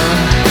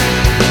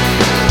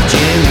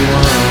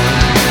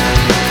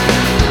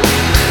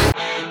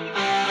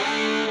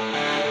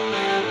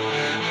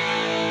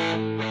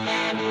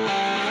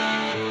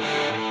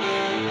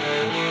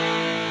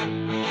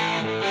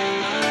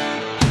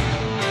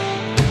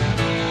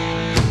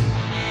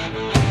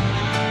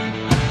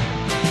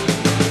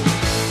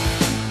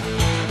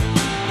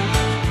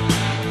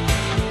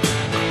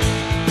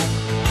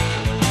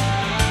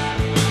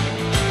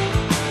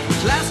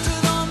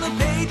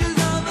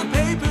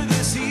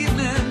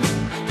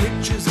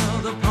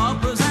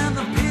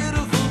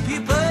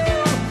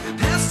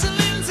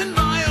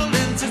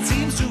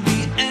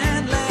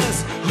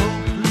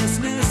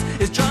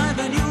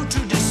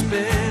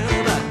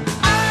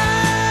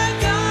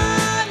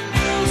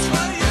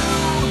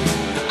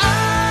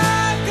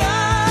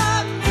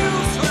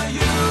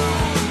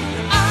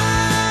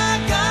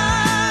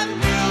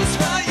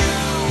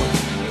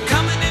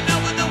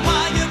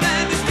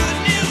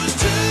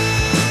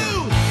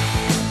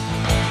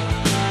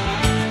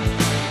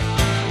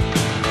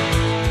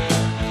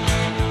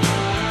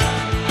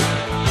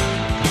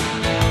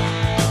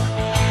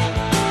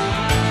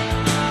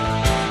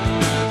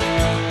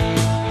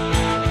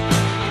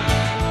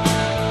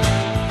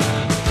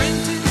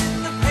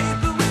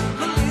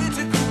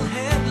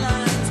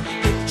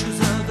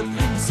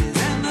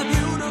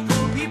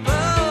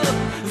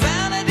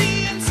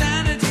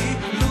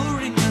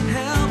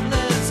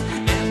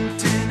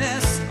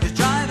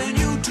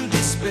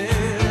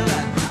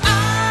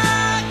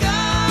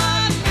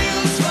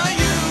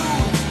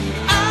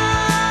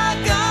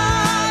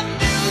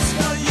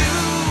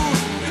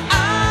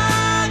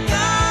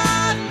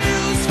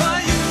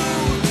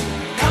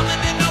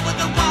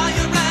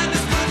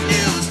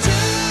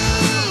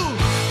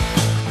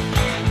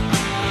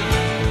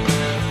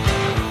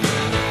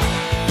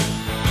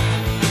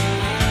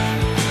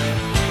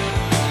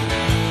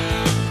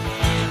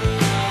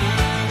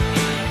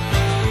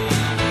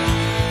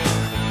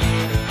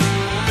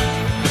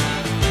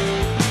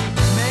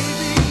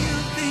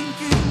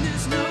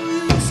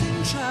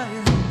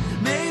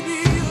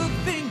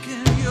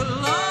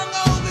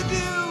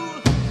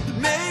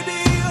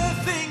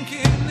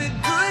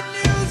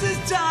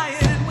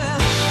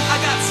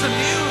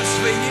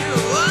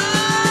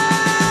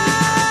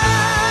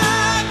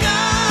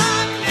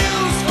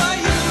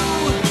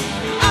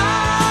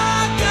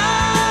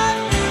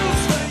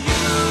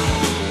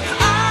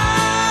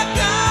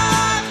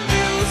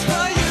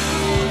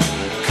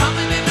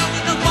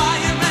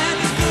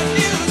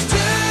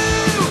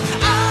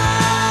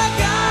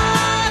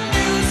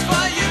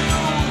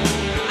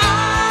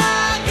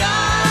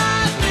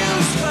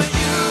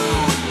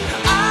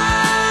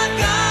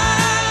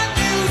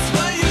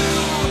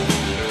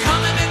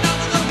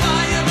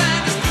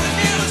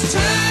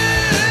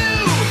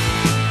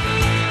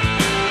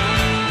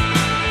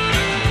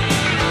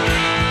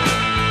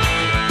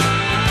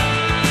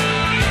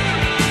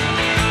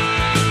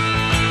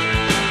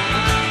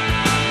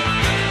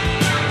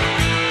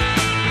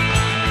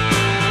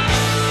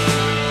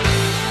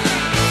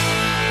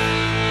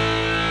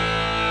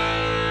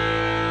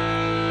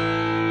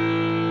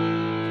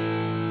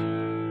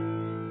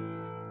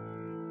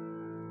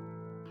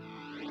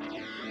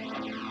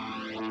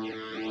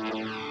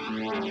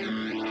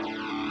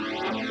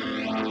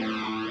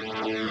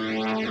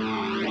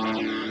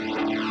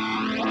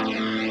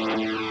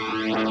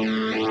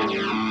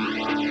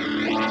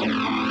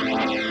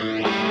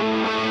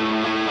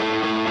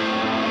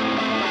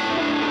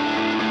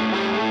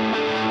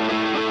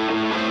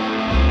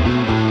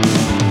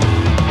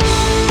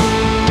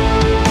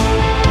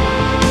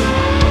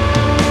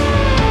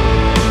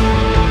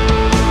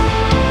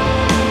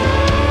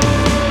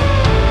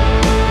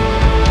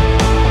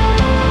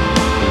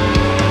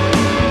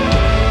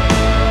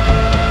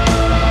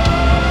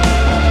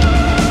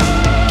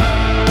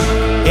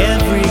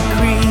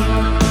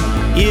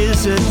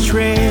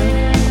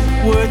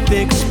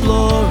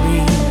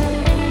 exploring.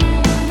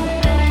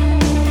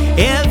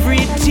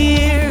 Every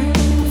tear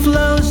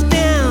flows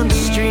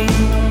downstream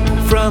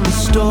from a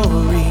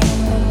story.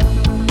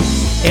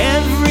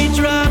 Every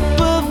drop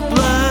of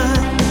blood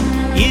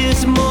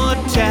is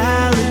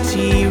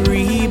mortality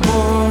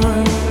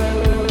reborn.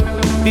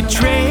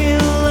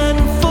 Betrayal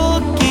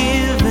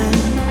unforgiven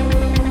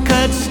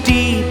cuts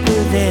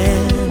deeper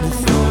than a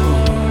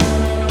thorn.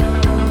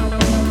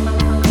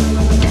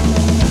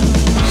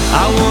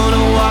 I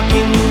wanna walk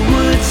in the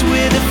woods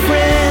with a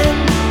friend.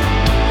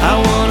 I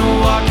wanna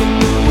walk in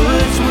the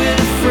woods with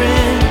a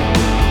friend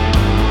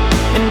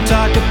and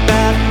talk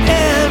about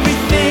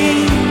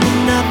everything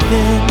and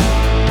nothing.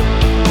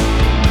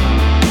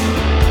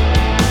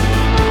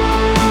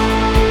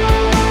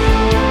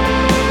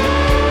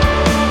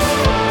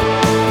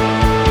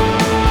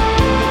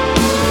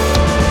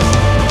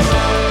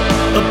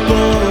 A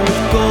bowl of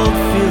gold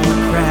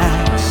filled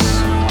cracks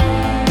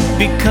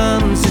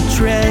becomes a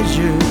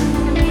treasure.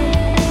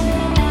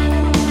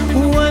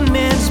 One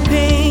man's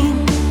pain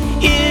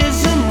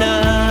is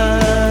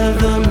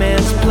another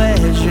man's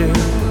pleasure.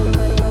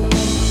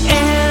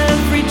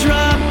 Every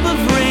drop of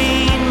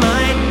rain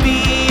might be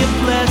a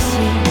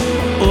blessing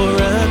or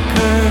a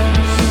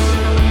curse.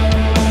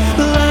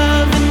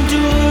 Love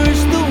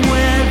endures the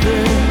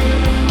weather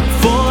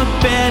for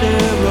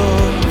better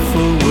or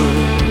for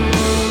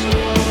worse.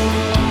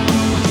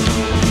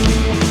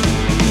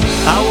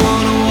 I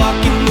wanna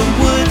walk in the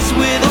woods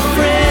with a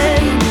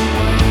friend.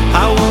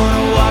 I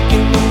wanna walk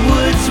in the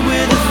woods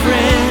with a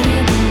friend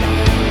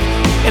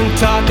and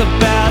talk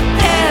about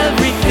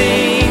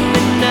everything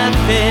and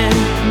nothing,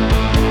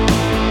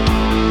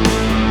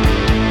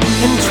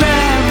 and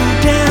travel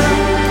down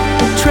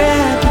a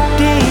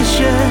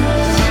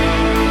trepidatious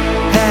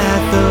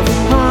path of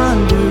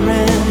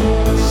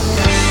ponderance.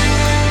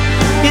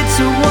 It's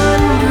a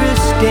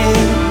wondrous day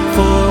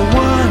for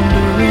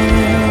wandering.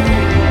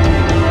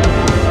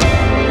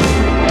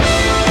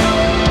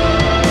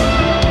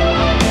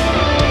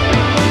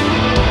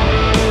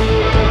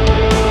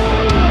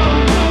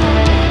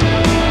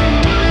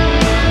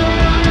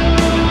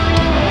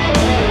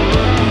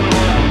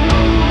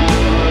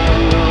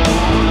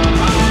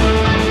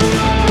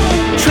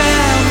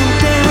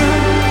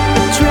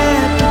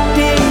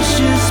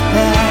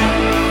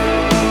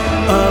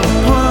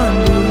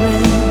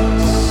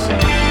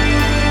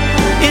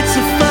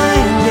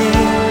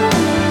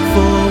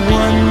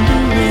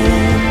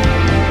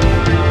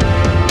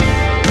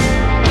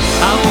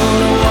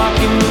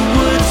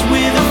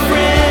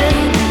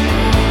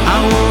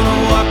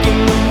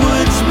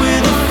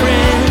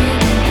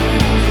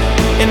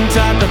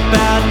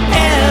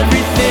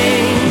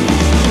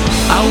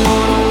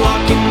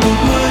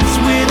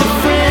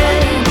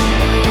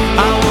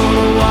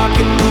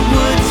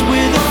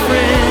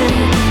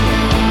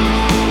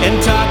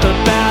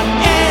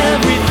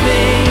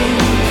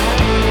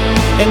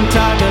 And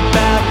talk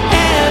about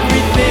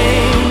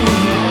everything,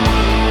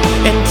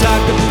 and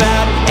talk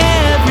about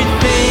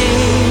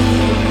everything,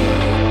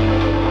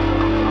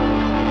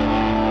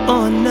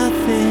 or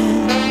nothing.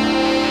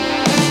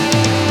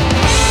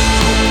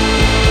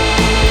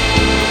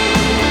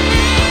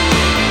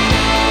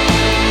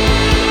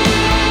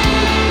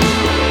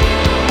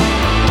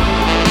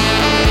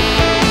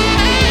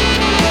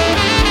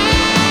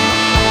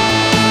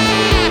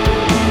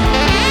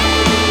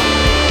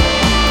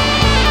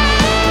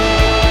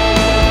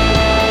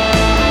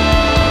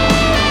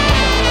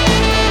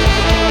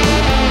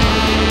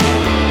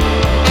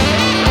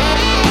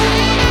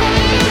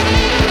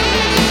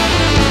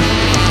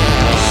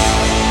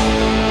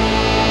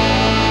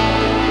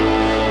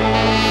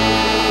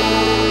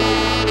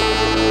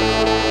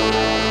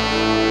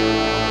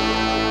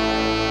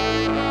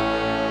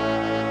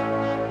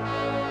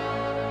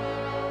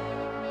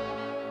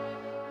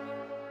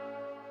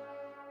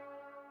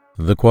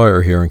 The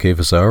Choir here in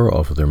Cephas Hour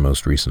off of their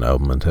most recent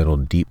album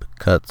entitled Deep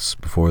Cuts.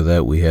 Before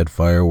that we had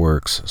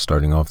Fireworks,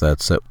 starting off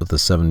that set with the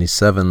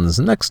 77s.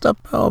 Next up,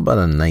 how about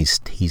a nice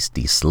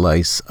tasty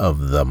slice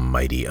of The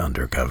Mighty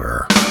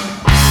Undercover.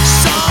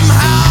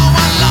 Somehow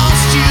I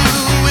lost you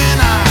when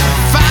I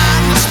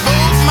finally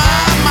spoke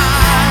my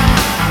mind.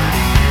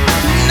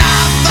 And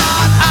I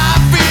thought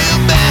I'd feel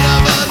better,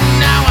 but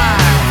now I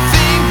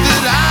think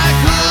that I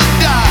could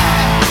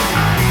die.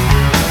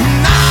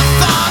 And I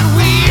thought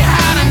we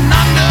had an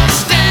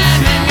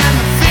understanding and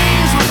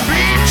things would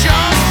be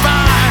just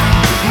fine.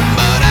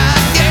 But I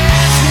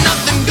guess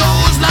nothing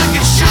goes like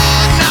it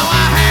should. Now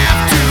I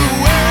have to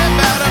worry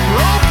about a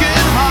broken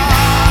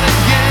heart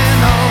again.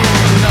 Oh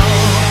no,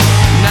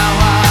 now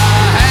I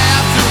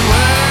have to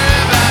worry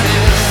about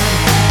it.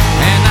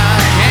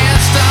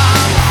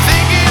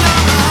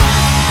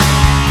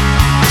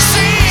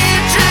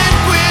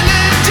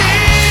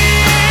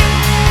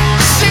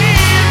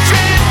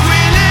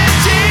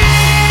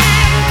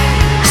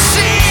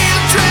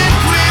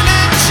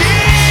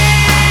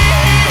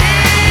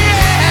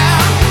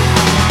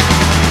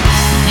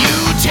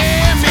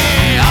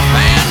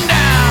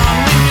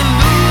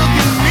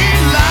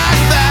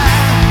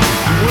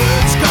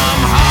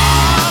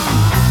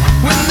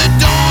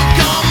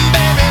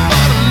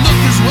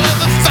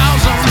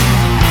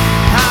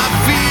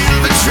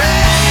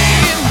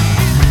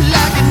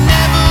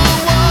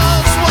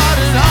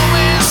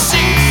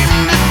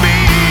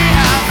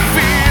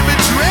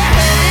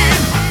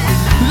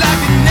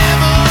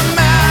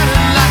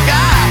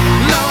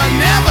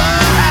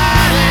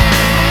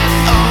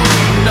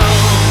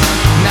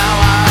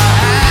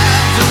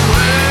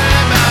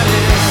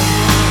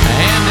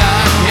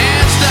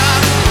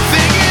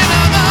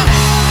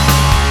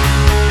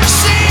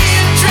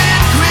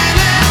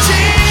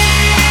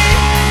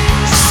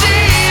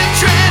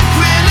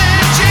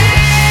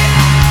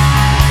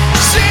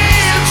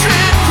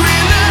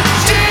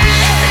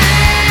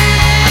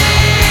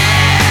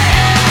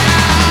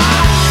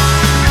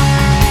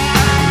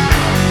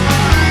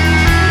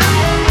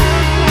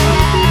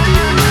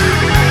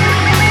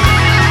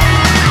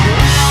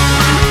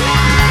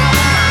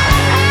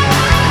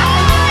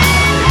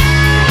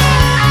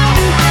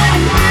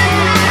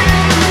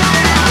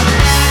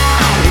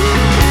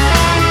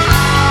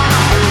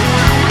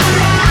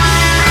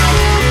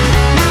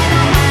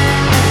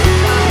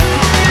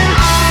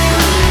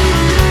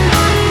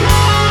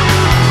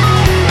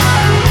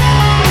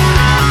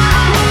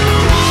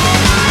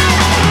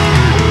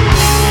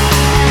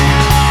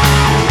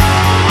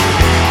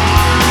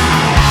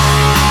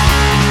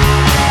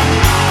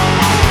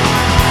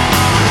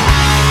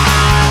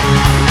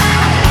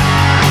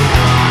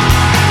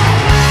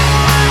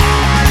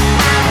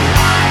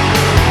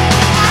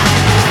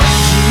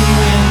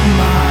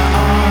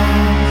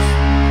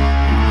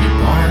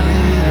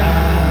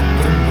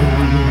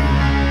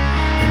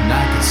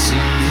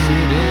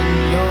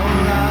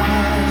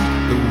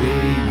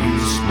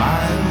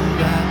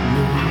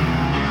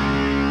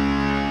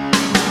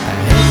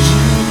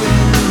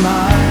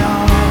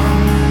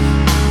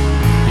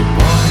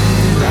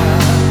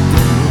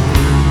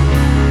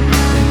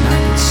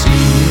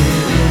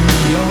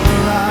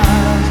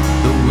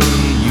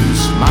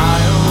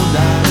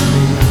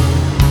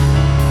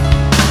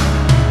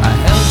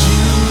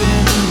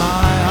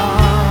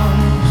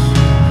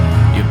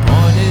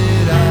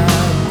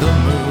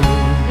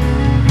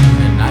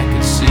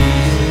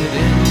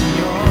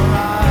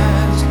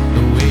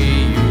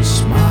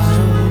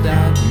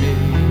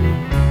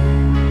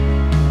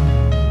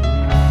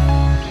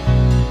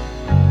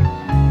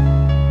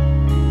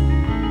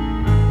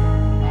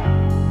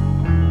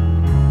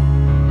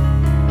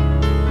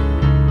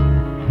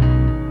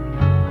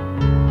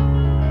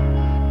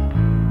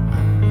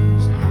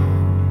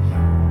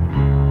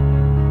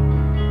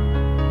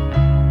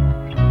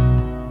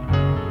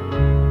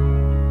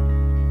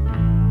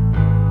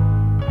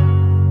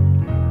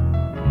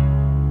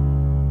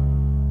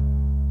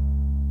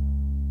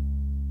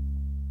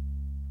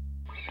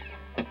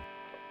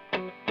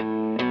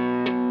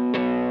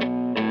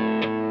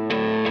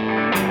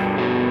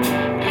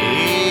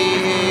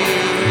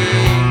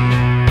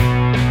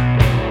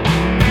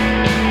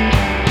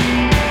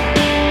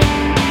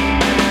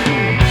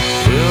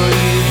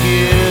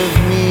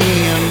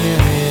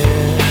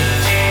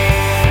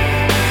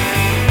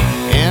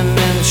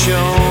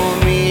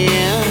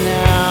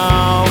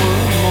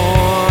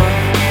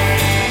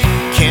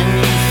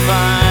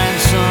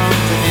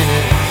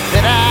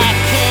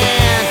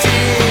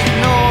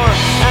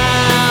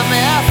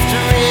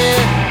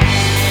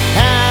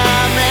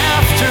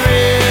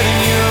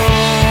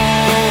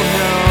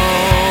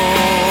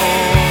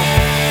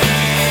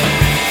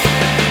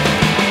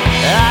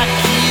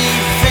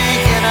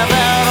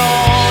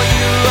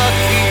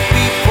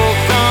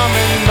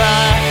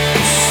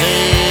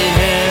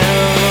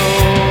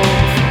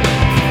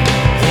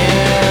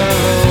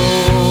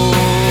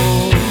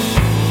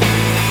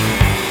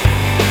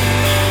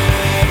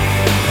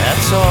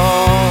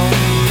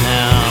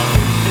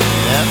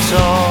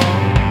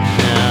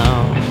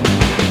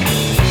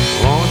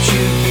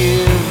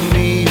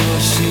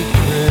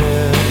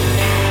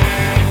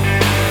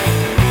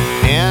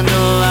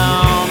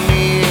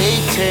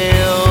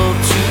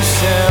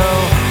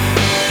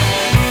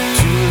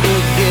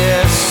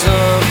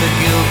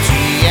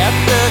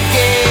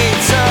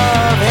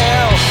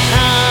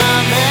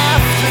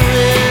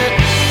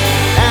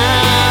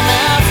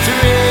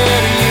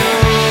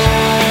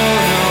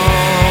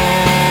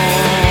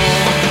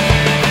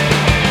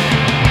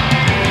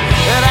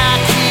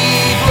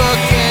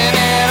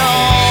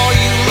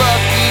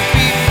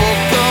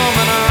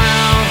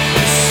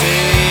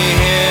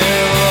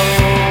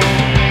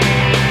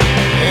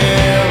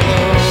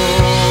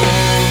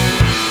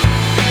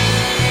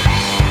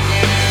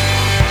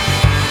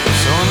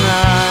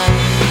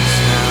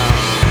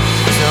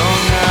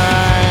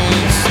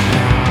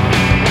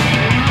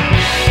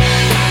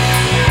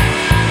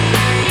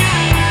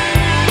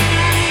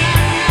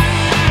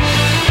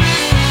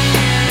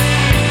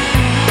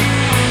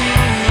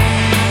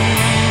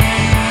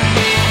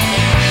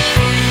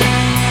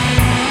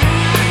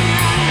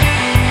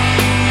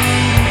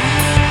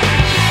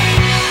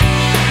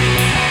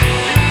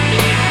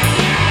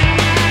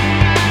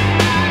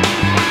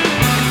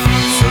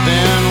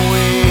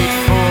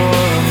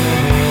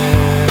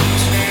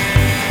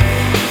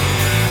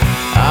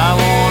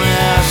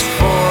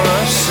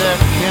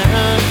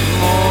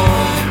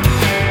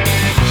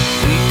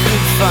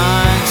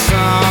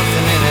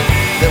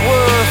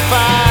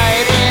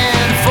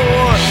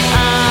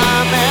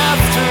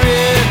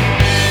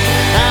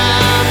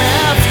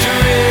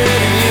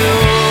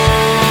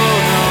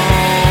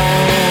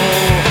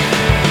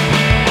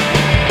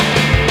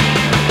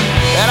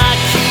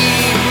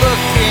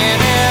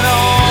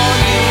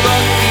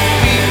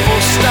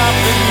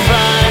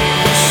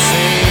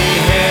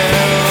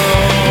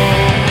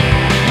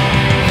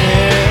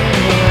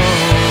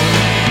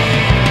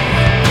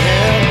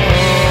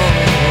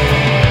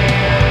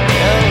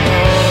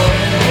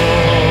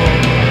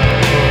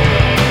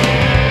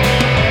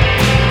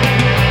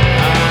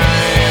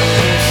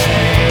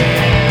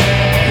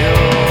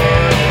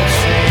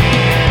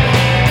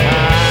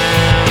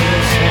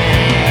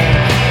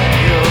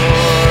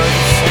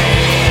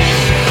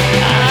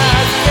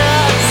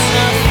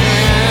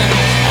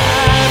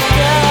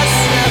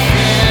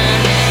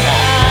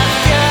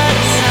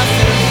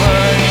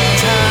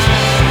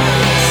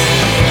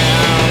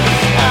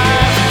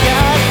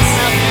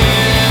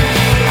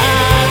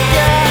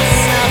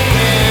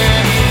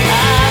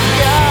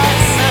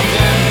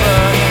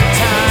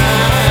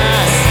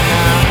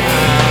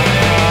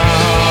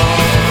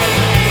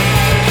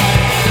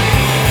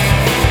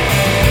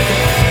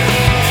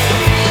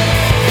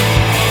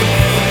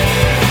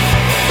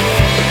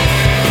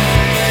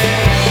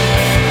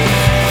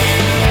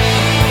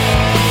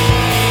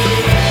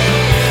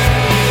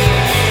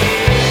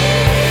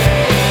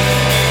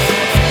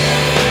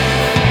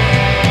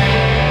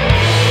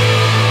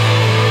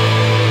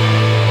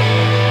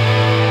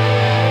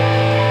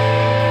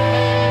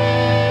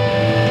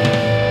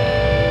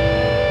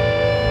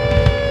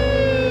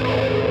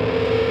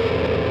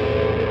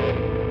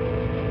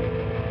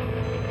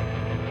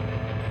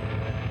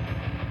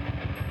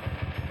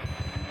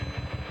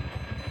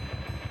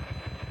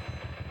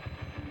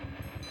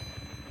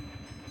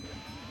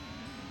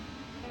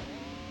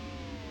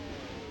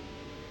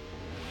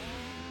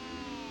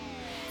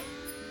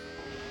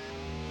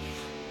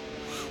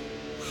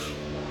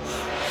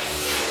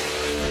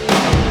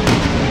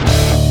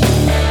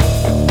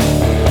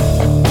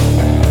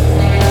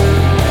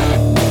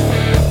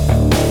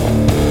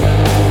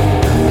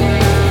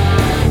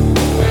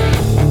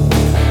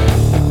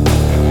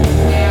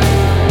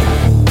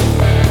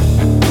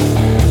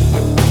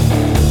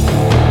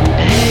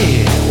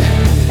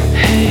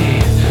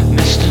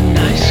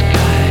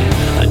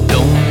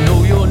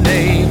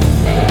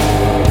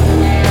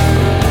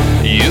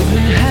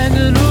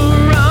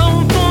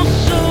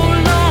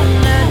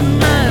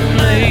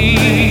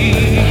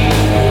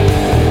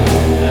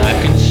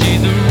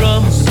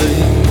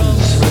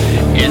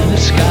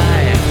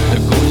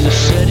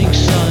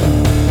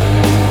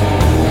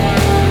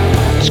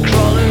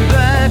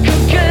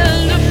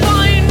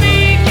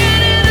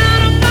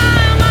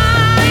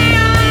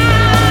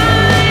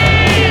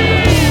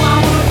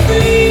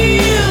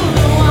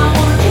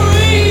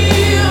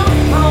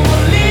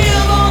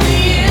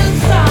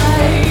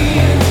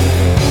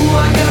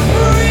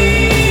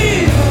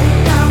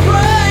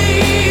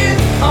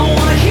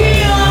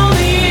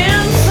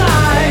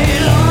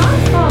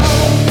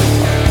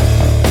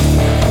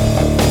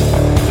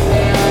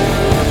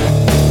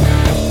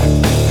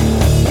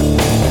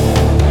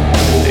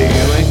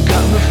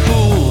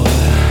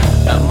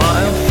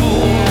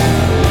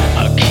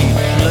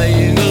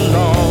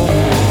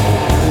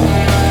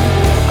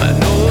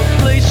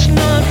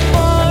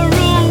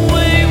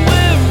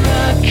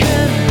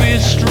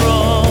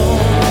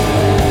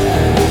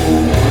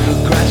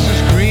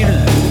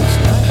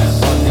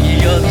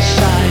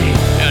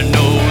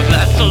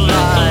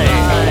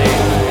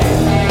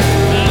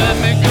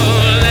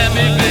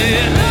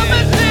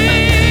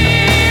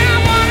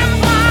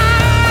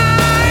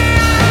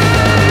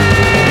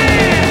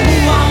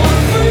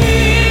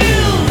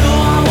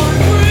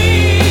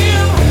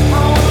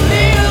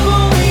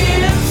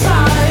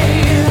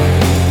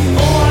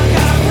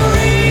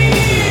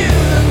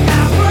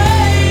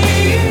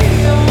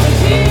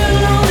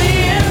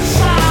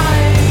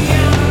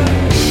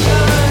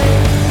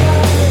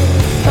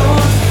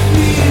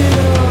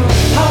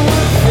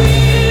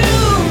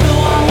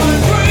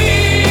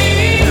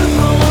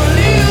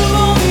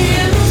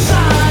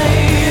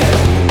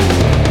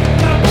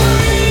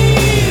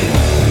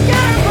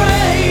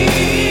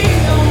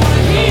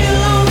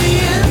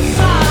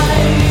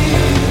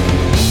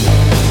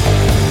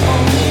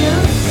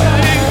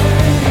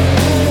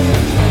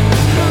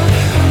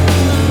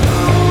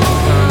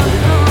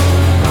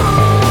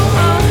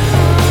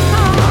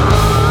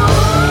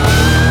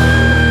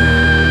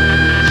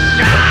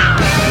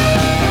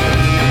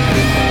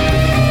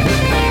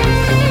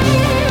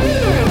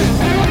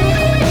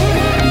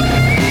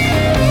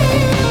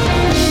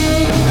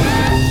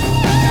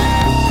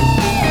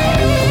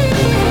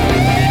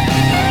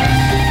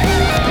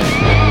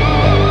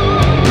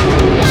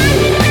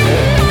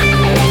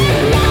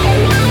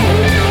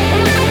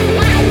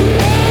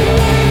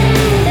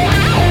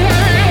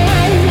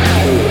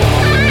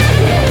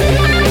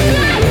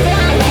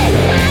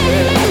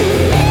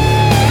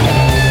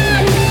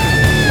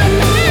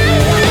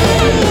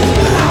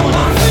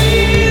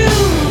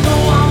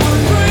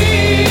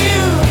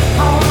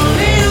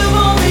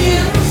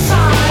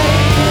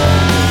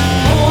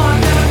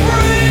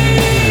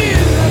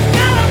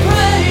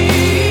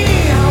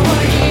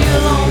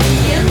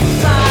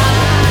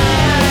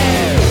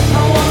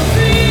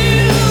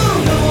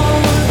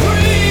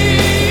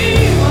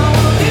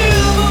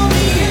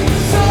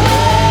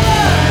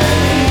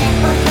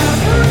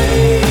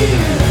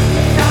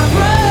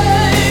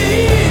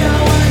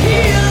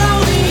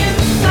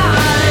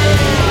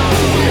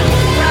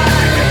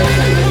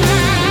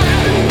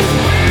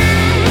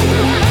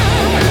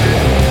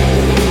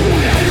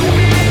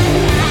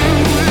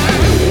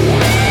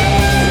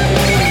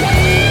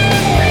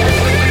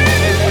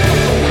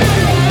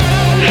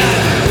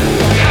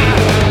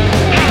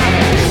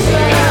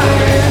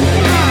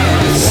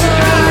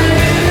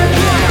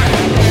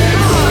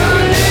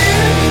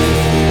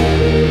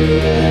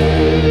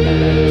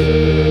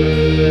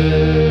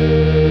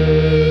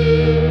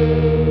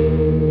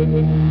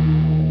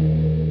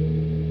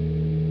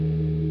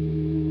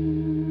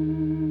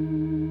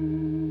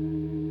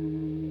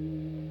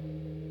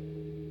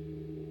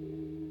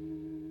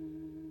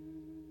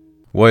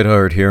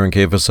 Whiteheart here in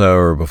Cephas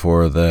Hour.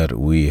 Before that,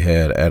 we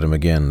had Adam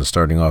again,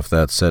 starting off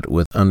that set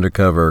with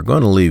Undercover.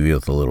 Going to leave you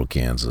with a little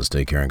Kansas.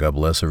 Take care and God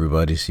bless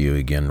everybody. See you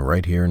again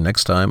right here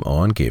next time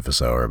on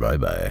Cephas Hour.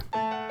 Bye-bye.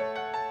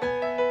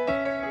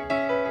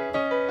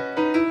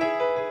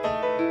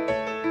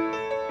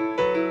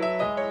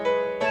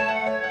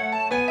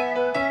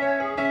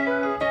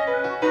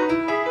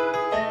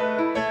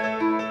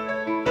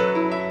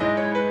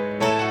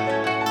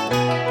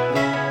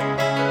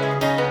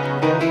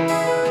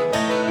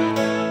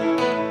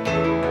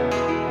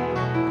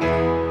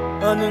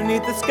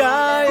 Underneath the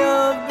sky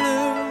of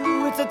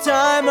blue, it's a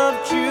time of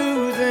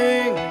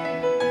choosing.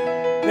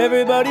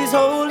 Everybody's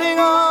holding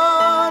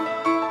on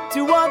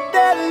to what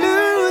they're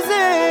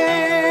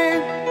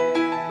losing,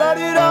 but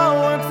it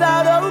all works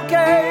out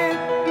okay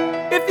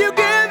if you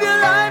give your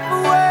life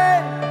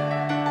away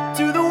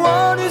to the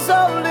one who's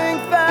holding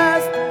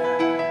fast.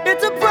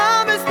 It's a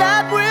promise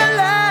that will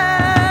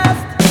last.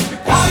 You're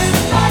caught in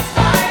the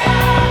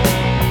crossfire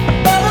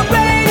of a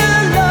greater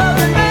love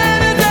than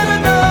man has ever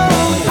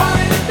known. Caught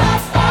in the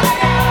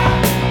crossfire,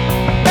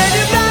 and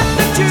you've got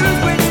to choose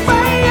which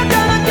way you're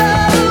gonna go.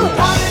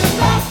 Caught in the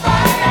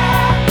crossfire,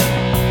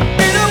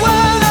 in a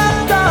world of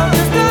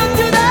darkness, turn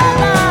to the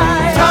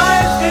light.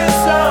 Time's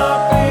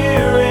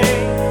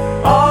disappearing,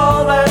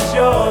 all that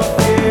you're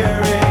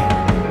fearing.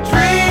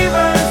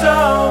 Dreamers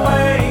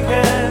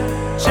awaken,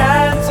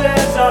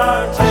 chances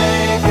are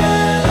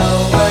taken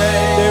away.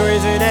 There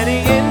isn't any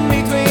in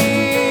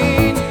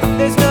between,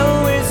 there's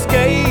no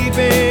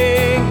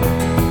escaping.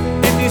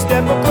 If you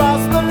step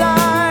across the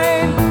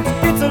line,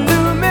 it's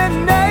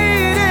illuminating.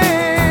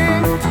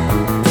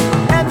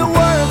 And the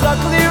words are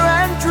clear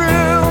and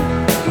true,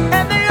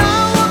 and they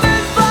all will be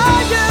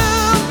for you.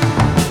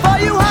 For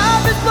you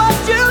harvest what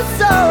you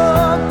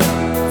sow.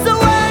 So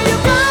where you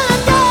gonna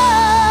go?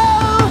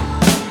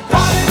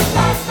 Caught in the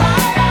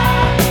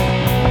crossfire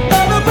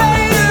of a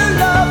greater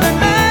love than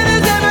man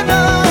has ever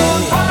known.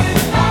 Caught in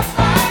the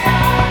crossfire,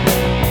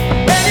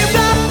 and you've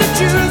got to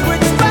choose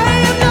which way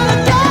you're gonna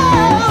go.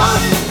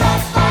 Caught in the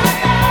crossfire,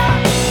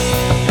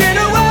 in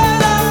a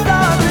world of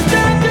darkness,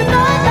 turn to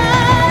the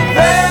light.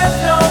 There's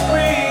no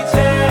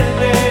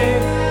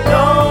pretending,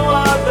 no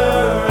other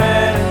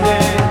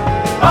ending.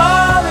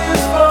 All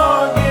is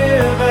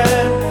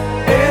forgiven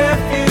if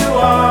you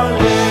are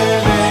living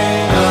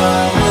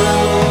anew.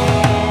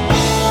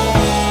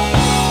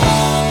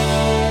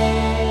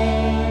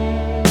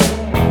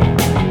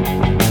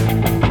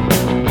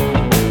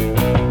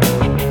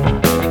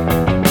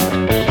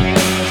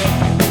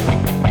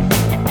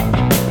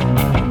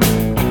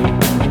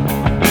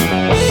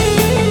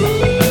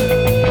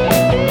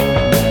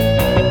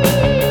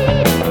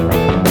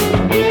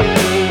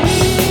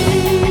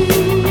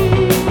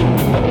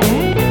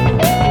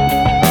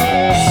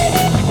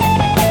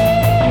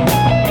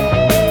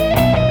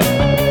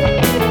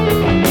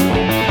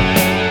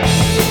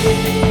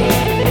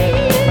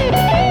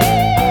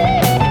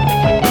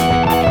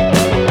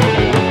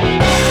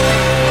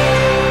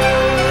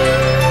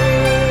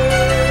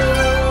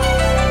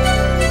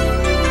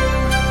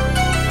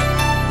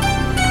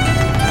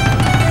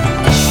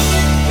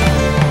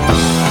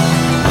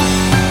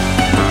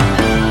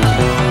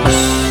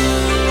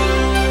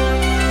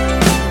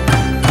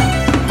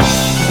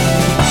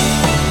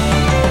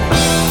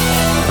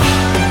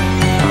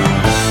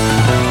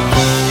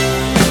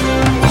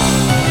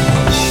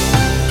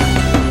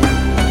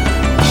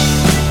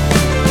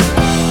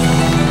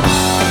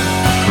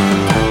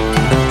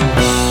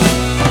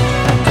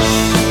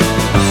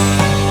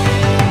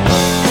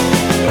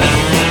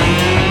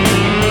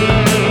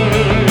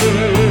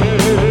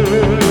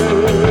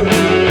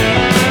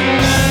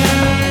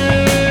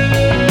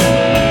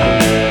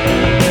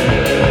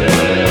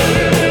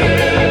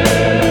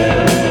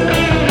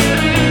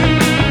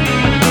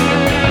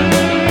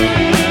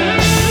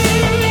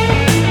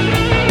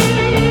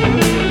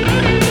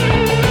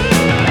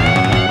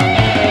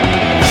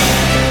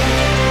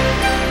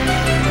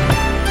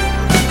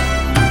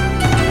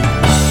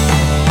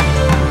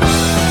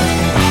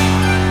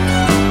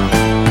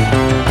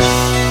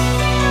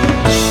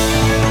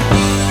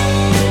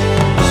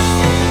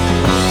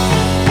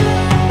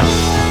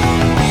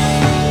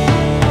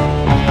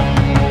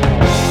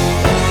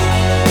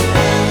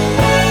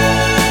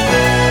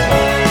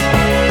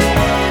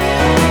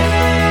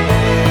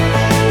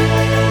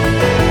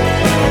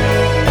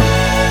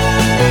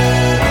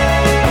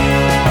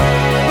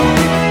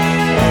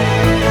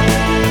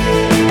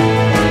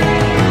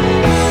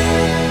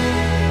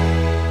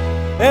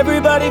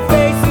 Everybody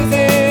face